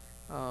come,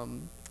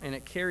 and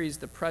it carries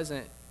the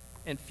present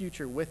and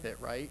future with it,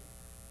 right?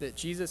 That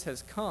Jesus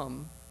has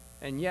come,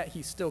 and yet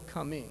he's still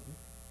coming.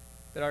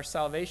 That our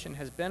salvation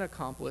has been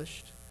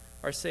accomplished,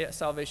 our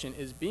salvation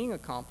is being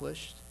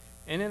accomplished,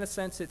 and in a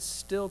sense it's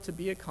still to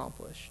be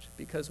accomplished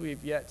because we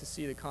have yet to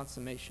see the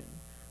consummation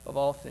of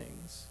all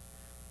things.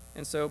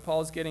 And so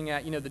Paul's getting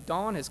at, the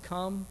dawn has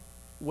come,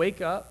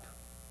 wake up,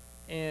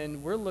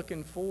 and we're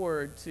looking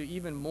forward to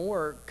even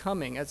more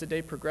coming as the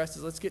day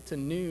progresses. Let's get to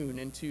noon,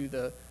 into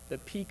the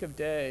peak of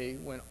day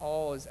when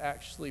all is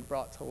actually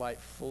brought to light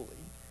fully.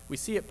 We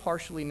see it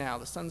partially now.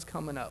 The sun's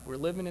coming up. We're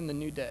living in the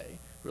new day.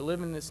 We're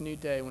living this new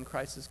day when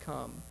Christ has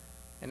come.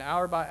 And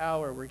hour by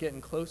hour, we're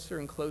getting closer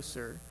and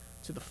closer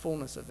to the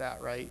fullness of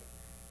that, right?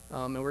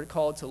 And we're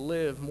called to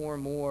live more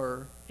and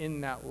more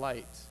in that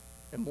light,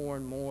 and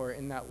more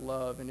in that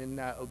love and in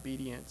that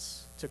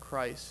obedience to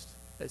Christ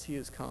as he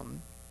has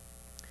come.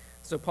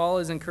 So Paul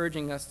is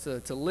encouraging us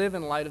to live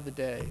in light of the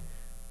day.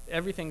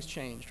 Everything's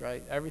changed,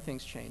 right?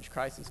 Everything's changed.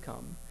 Christ has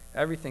come.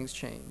 Everything's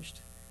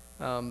changed.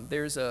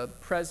 There's a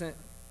present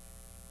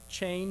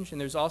change, and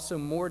there's also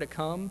more to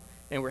come,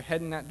 and we're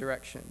heading that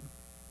direction.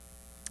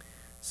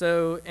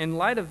 So in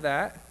light of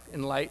that,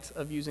 in light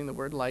of using the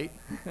word light,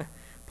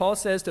 Paul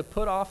says to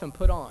put off and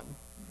put on.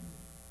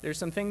 There's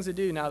some things to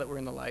do now that we're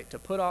in the light, to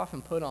put off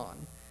and put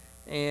on.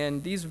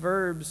 And these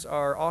verbs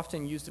are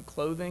often used of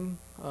clothing.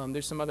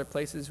 There's some other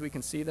places we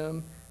can see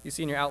them. You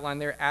see in your outline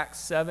there, Acts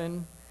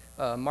 7,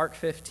 Mark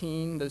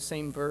 15, those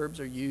same verbs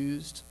are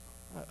used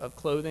of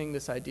clothing,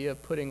 this idea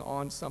of putting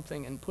on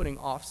something and putting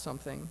off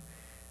something.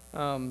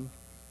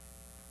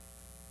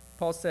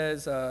 Paul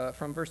says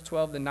from verse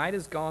 12, the night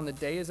is gone, the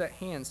day is at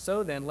hand.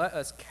 So then let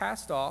us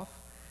cast off,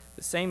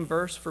 the same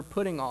verse for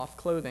putting off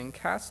clothing,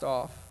 cast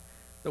off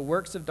the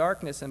works of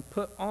darkness and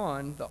put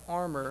on the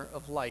armor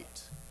of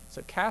light.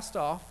 So cast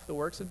off the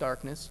works of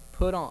darkness,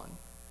 put on.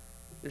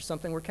 There's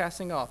something we're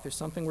casting off. There's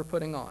something we're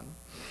putting on.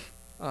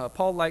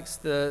 Paul likes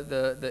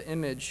the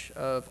image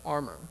of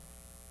armor.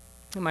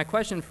 And my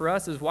question for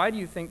us is, why do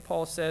you think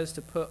Paul says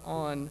to put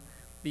on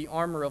the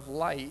armor of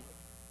light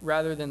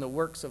rather than the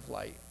works of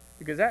light?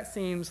 Because that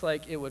seems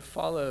like it would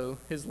follow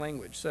his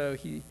language. So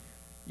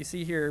you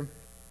see here,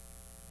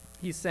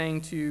 he's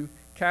saying to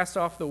cast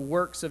off the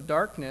works of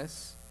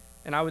darkness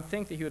And I would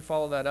think that he would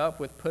follow that up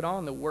with put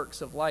on the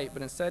works of light,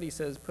 but instead he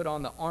says put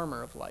on the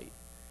armor of light.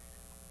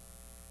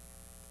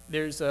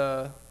 There's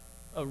a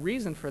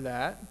reason for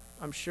that,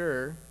 I'm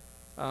sure.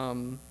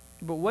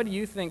 But what do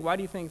you think? Why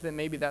do you think that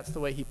maybe that's the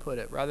way he put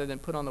it, rather than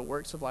put on the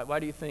works of light? Why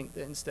do you think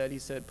that instead he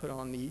said put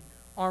on the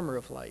armor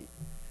of light?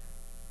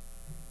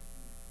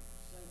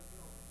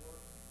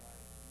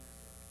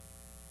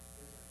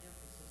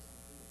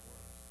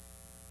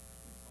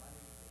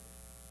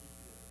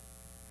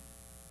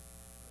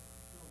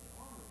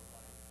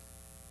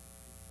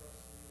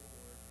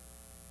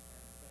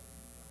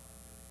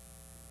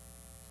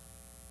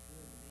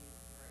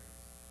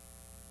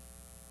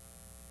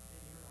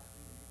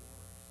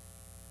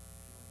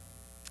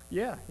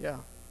 Yeah, yeah.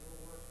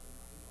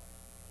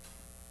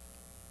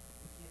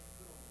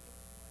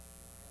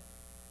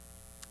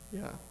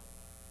 Yeah.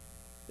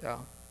 Yeah.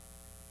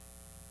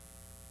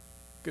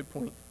 Good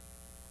point.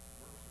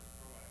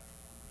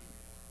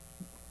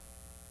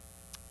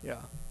 Yeah.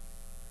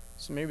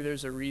 So maybe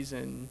there's a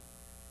reason,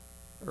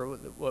 or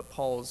what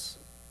Paul's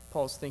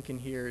thinking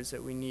here is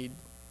that we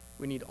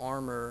need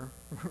armor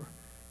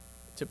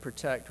to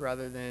protect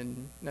rather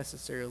than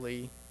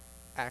necessarily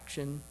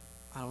action.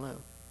 I don't know.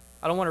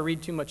 I don't want to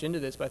read too much into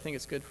this, but I think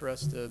it's good for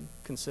us to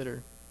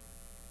consider.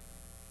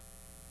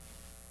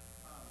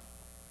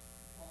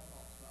 Paul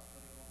talks about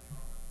putting on the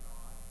armor of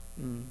God.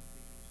 Mm.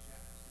 Ephesians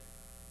chapter 6.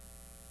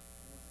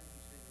 And what's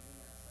interesting is in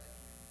that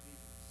section in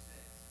Ephesians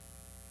 6,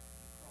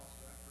 the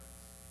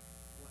cross-reference,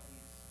 what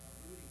he's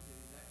alluding to,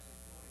 he's actually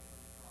quoting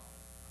from the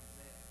prophet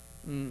Isaiah,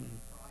 Mm.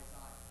 or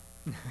Isaiah.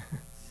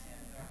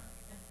 And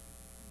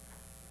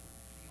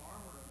the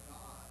armor of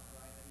God,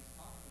 right, that he's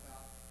talking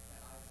about,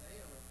 that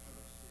Isaiah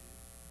refers to,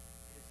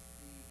 is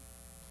the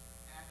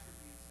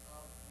attributes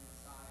of the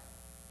Messiah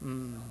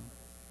Mm. himself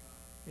that is to come.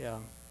 Yeah.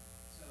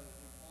 So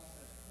when Paul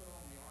says put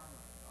on the armor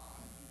of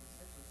God, he's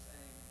essentially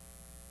saying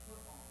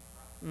put on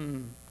Christ.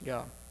 Mm.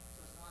 Yeah.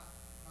 So it's not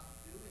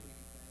doing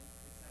anything,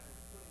 it's that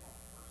we're putting on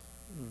a person.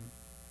 Mm.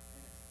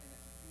 And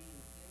it's being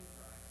in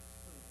Christ,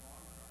 it's putting on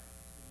Christ,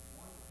 it's being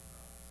one with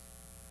Christ.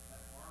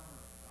 That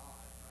armor of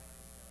God, right,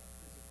 is the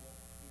physical,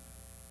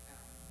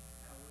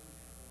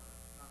 allusion, or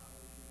not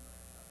allusion, but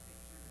a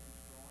picture that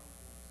he's drawing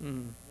towards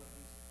Mm. what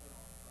needs to put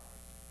on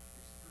Christ.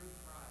 It's through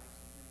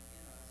Christ and him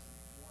in us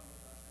and one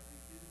with us that we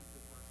do the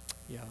good works.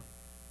 Yeah.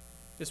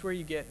 That's where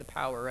you get the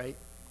power, right?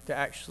 To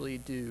actually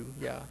do.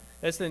 Yeah.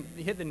 You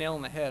hit the nail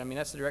on the head. I mean,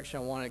 that's the direction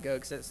I want to go,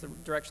 because that's the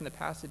direction the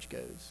passage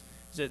goes.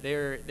 Is that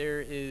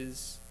there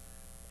is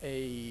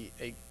a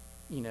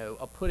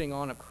putting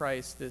on of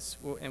Christ,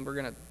 and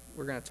we're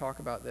gonna talk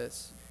about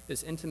this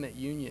intimate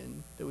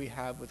union that we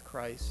have with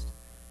Christ.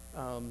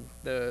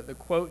 The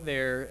quote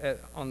there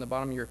on the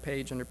bottom of your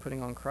page under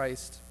putting on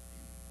Christ,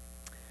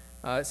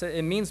 it says,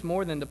 it means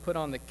more than to put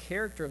on the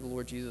character of the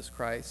Lord Jesus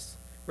Christ,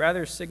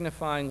 rather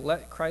signifying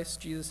let Christ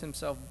Jesus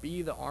himself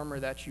be the armor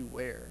that you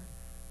wear,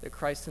 that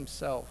Christ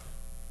himself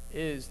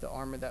is the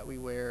armor that we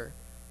wear.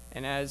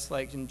 And as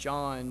like in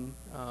John,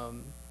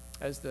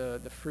 as the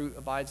fruit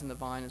abides in the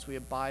vine, as we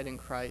abide in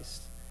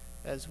Christ,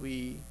 as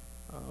we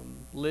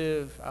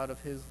live out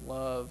of his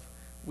love,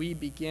 we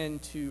begin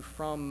to,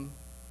 from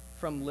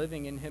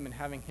living in him and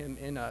having him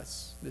in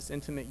us, this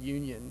intimate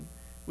union,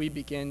 we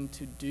begin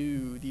to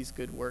do these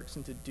good works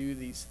and to do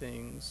these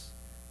things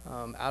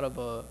out of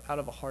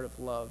a heart of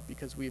love,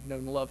 because we've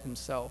known love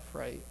himself,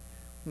 right?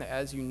 And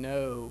as you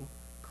know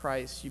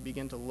Christ, you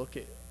begin to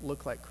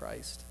look like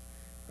Christ.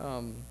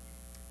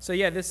 So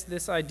yeah,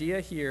 this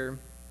idea here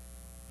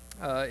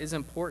is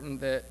important,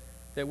 that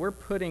we're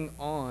putting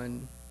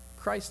on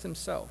Christ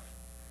himself.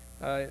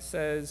 It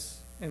says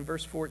in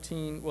verse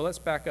 14, well, let's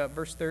back up,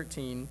 verse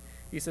 13.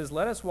 He says,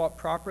 let us walk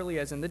properly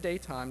as in the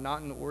daytime,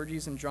 not in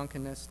orgies and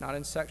drunkenness, not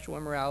in sexual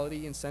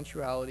immorality and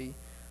sensuality,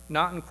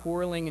 not in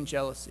quarreling and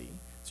jealousy.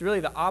 It's really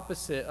the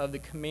opposite of the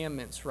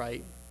commandments,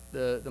 right?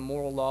 The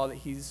moral law that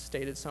he's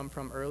stated some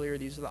from earlier.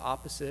 These are the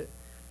opposite.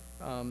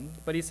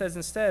 But he says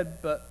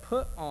instead, but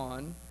put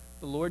on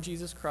the Lord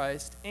Jesus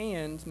Christ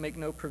and make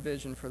no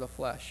provision for the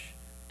flesh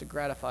to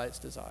gratify its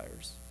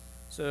desires.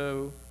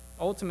 So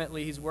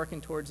ultimately, he's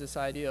working towards this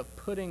idea of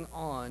putting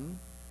on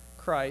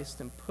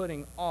Christ and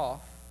putting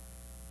off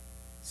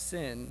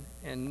sin,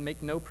 and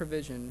make no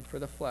provision for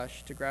the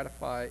flesh to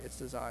gratify its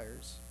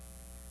desires.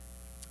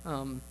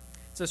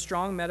 It's a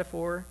strong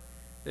metaphor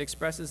that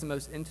expresses the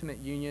most intimate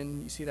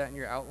union. You see that in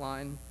your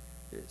outline.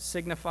 It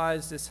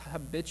signifies this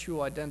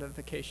habitual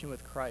identification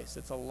with Christ.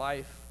 It's a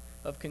life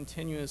of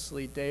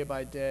continuously, day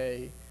by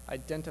day,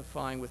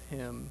 identifying with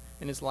him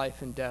in his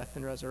life and death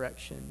and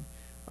resurrection,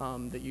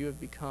 that you have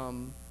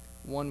become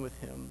one with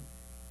him.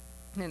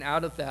 And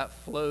out of that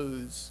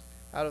flows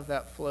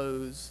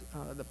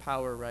the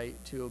power, right,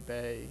 to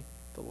obey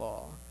the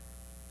law.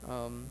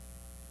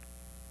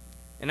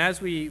 And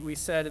as we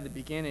said at the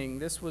beginning,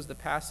 this was the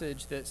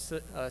passage that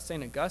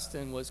St.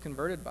 Augustine was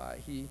converted by.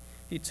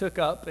 He took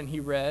up and he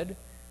read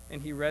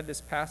this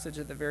passage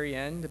at the very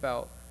end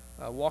about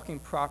walking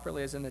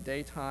properly as in the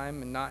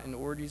daytime and not in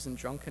orgies and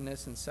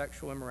drunkenness and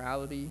sexual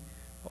immorality,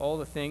 all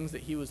the things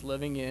that he was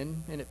living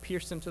in, and it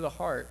pierced him to the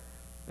heart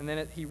And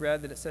then he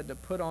read that it said to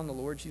put on the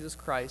Lord Jesus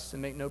Christ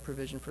and make no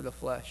provision for the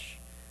flesh.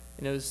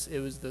 And it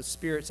was the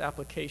Spirit's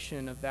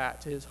application of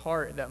that to his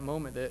heart at that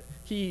moment that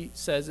he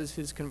says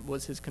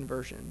was his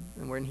conversion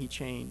and when he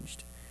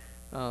changed.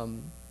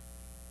 And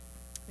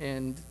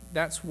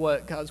that's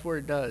what God's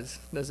word does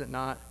it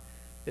not?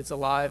 It's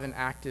alive and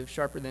active,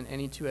 sharper than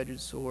any two-edged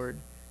sword,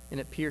 and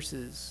it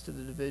pierces to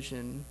the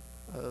division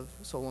of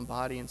soul and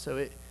body. And so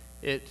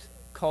it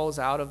calls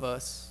out of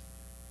us,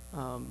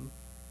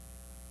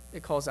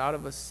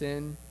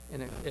 sin,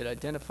 and it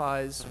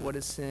identifies what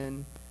is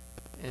sin,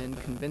 and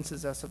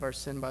convinces us of our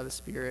sin by the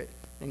Spirit,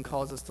 and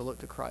calls us to look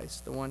to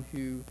Christ, the one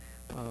who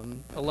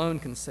alone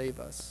can save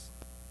us.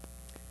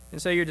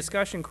 And so your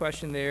discussion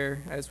question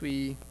there, as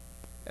we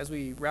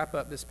wrap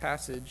up this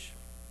passage,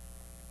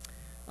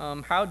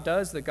 how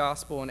does the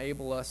gospel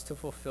enable us to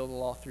fulfill the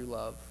law through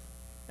love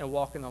and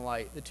walk in the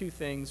light? The two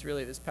things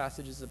really this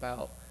passage is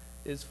about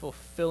is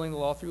fulfilling the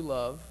law through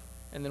love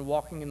and then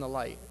walking in the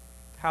light.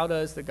 How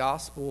does the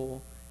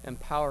gospel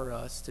empower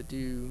us to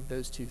do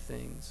those two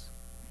things?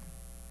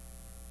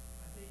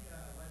 I think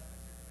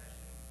Westminster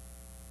Confession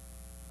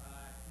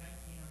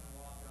 19 on the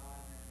law of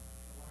God, and then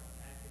the Larkin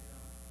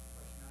Catechism,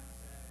 question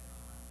 97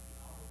 on the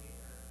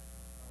obligator,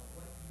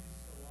 what use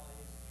the law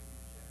is to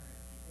regenerate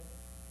people.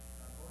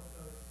 Both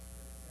those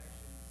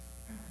sections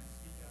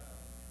speak of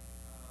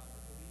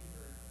the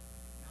believer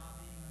not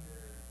being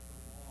under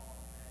the law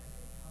as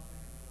a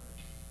covenant of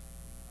works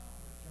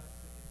for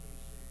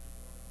justification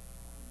or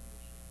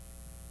condemnation.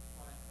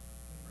 But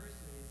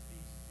conversely, it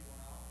speaks to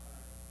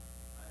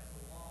as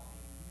a law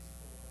being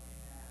useful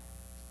in that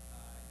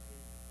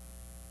it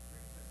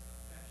brings us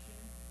affection,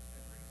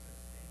 it brings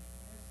us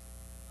thankfulness,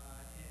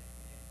 and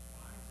it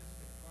binds us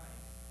to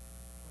Christ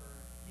for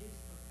his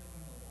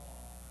fulfilling the law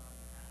on our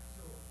behalf.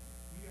 So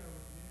we are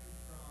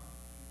removed from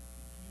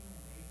the penal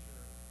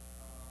nature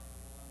of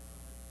the law in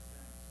so many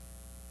sense.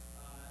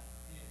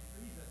 And it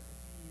frees us to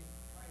see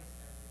Christ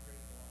as the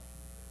great law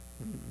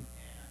keeper. Mm-hmm.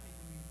 And I think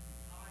when we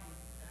tie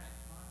that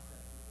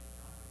concept with what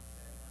Jonathan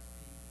said, us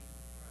being in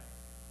Christ,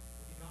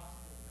 what the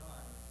gospel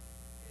does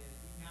is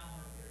we now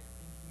have a very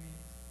intimate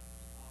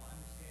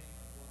understanding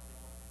of what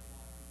law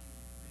keeping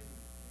really is.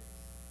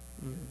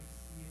 Mm-hmm. We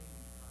see it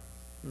in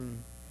Christ.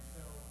 Mm-hmm. And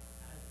so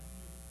as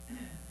we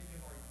think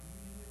of our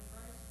union with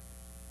Christ,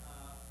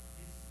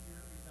 his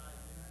Spirit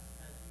resides in us.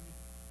 As we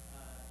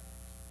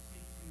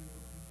seek to be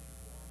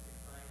conformed to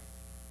Christ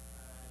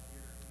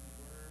here in the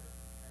Word,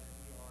 as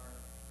we are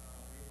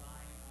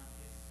relying on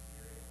his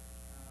Spirit,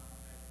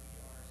 as we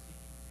are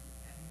seeking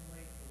to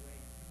emulate the way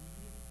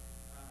he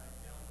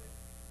dealt with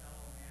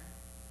fellow man,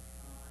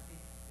 I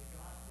think the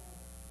gospel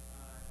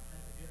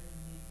has a very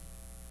unique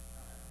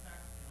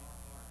effect in our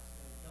hearts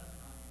that it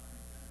doesn't on the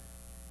unregenerate,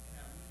 and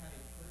that we have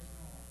a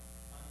personal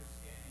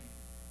understanding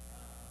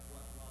of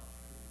what love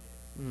truly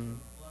is.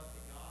 Mm. Love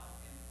to God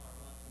and our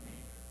love to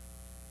neighbor.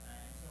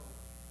 And so,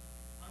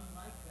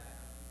 unlike that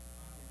of the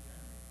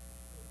unregenerate,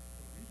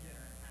 the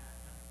regenerate has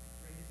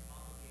the greatest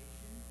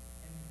obligation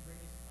and the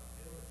greatest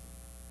ability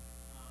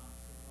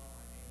to love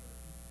our neighbor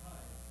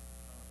because of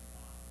the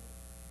gospel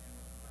and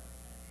what Christ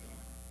has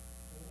done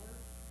for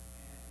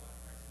and what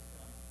Christ has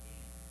done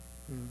in.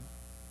 Mm.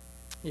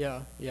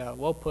 Yeah,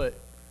 well put.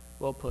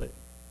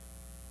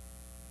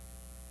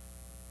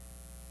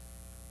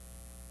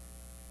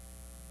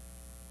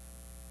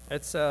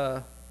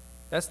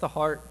 That's the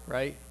heart,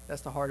 right?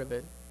 That's the heart of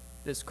it.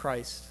 This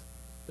Christ,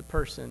 the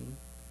person,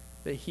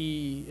 that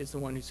he is the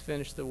one who's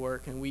finished the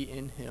work, and we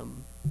in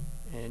him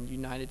and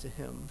united to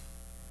him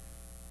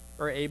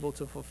are able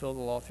to fulfill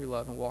the law through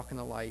love and walk in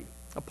the light.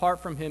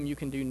 Apart from him, you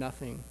can do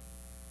nothing.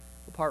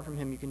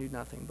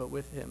 But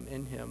with him,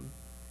 in him,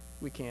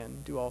 we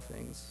can do all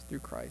things through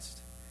Christ.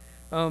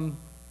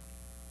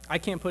 I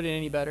can't put it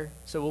any better,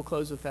 so we'll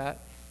close with that.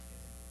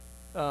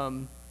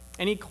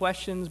 Any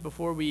questions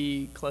before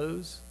we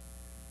close?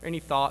 Or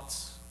any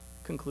thoughts,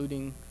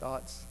 concluding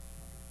thoughts?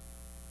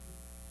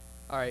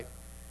 All right.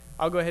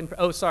 I'll go ahead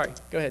and... sorry.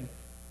 Go ahead.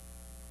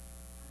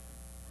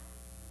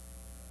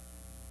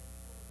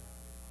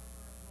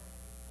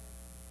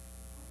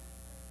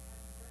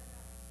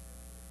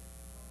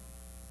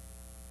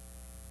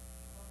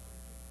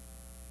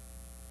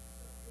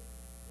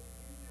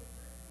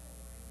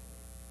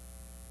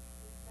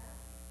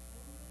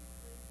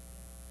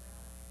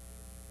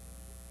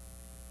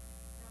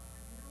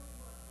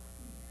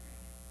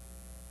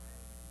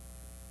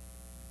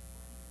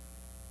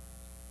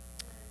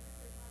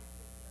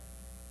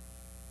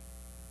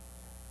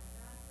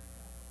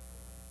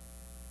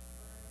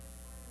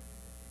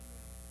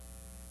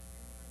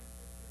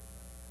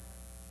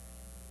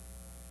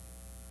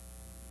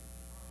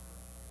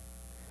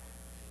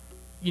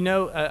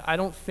 I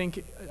don't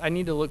think I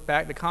need to look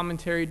back. The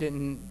commentary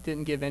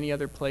didn't give any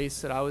other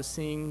place that I was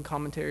seeing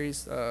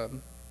commentaries.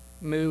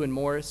 Moo and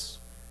Morris.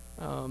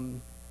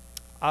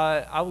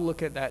 I will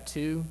look at that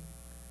too,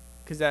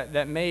 because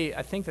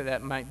I think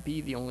that might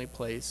be the only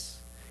place.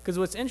 Because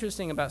what's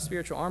interesting about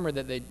spiritual armor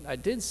that I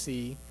did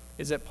see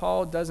is that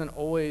Paul doesn't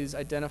always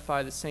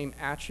identify the same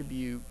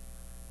attribute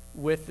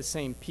with the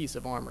same piece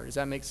of armor. Does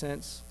that make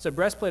sense? So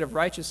breastplate of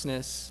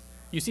righteousness,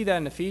 you see that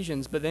in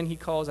Ephesians, but then he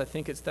calls, I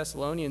think it's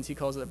Thessalonians, he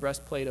calls it the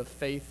breastplate of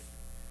faith.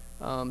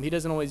 He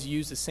doesn't always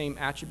use the same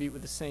attribute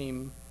with the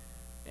same,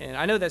 and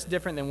I know that's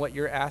different than what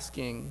you're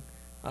asking,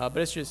 but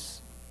it's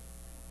just,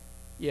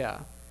 yeah.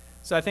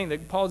 So I think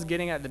that Paul's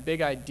getting at the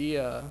big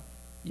idea,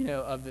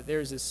 of that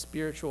there's this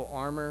spiritual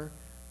armor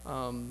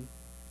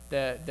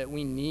that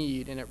we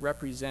need, and it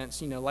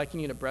represents, like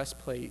you need a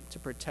breastplate to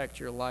protect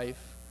your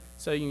life,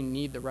 so you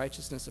need the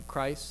righteousness of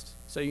Christ,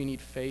 so you need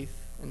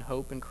faith and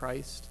hope in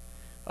Christ.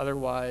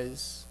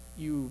 Otherwise,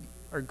 you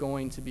are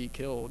going to be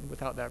killed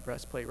without that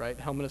breastplate, right?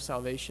 The helmet of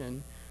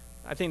salvation.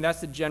 I think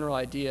that's the general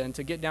idea. And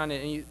to get down to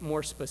any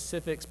more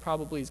specifics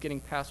probably is getting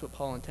past what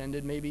Paul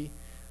intended, maybe.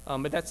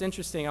 But that's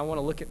interesting. I want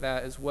to look at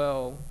that as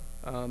well.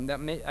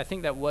 I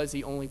think that was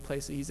the only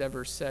place that he's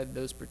ever said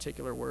those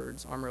particular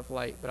words, armor of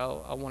light. But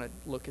I want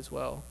to look as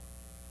well.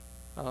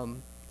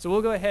 So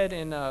we'll go ahead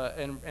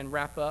and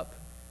wrap up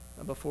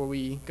before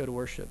we go to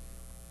worship.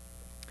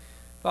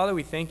 Father,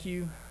 we thank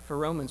you for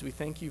Romans. We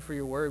thank you for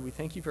your word. We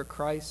thank you for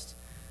Christ,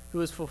 who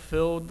has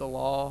fulfilled the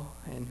law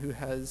and who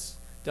has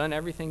done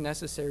everything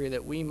necessary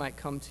that we might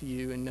come to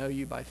you and know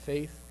you by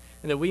faith,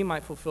 and that we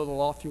might fulfill the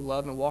law through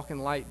love and walk in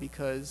light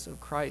because of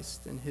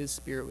Christ and his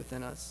Spirit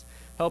within us.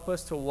 Help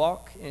us to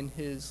walk in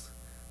his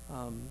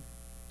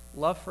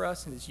love for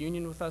us and his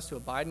union with us, to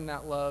abide in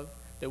that love,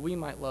 that we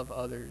might love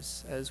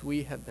others as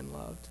we have been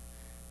loved.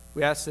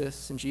 We ask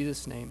this in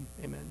Jesus' name.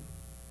 Amen.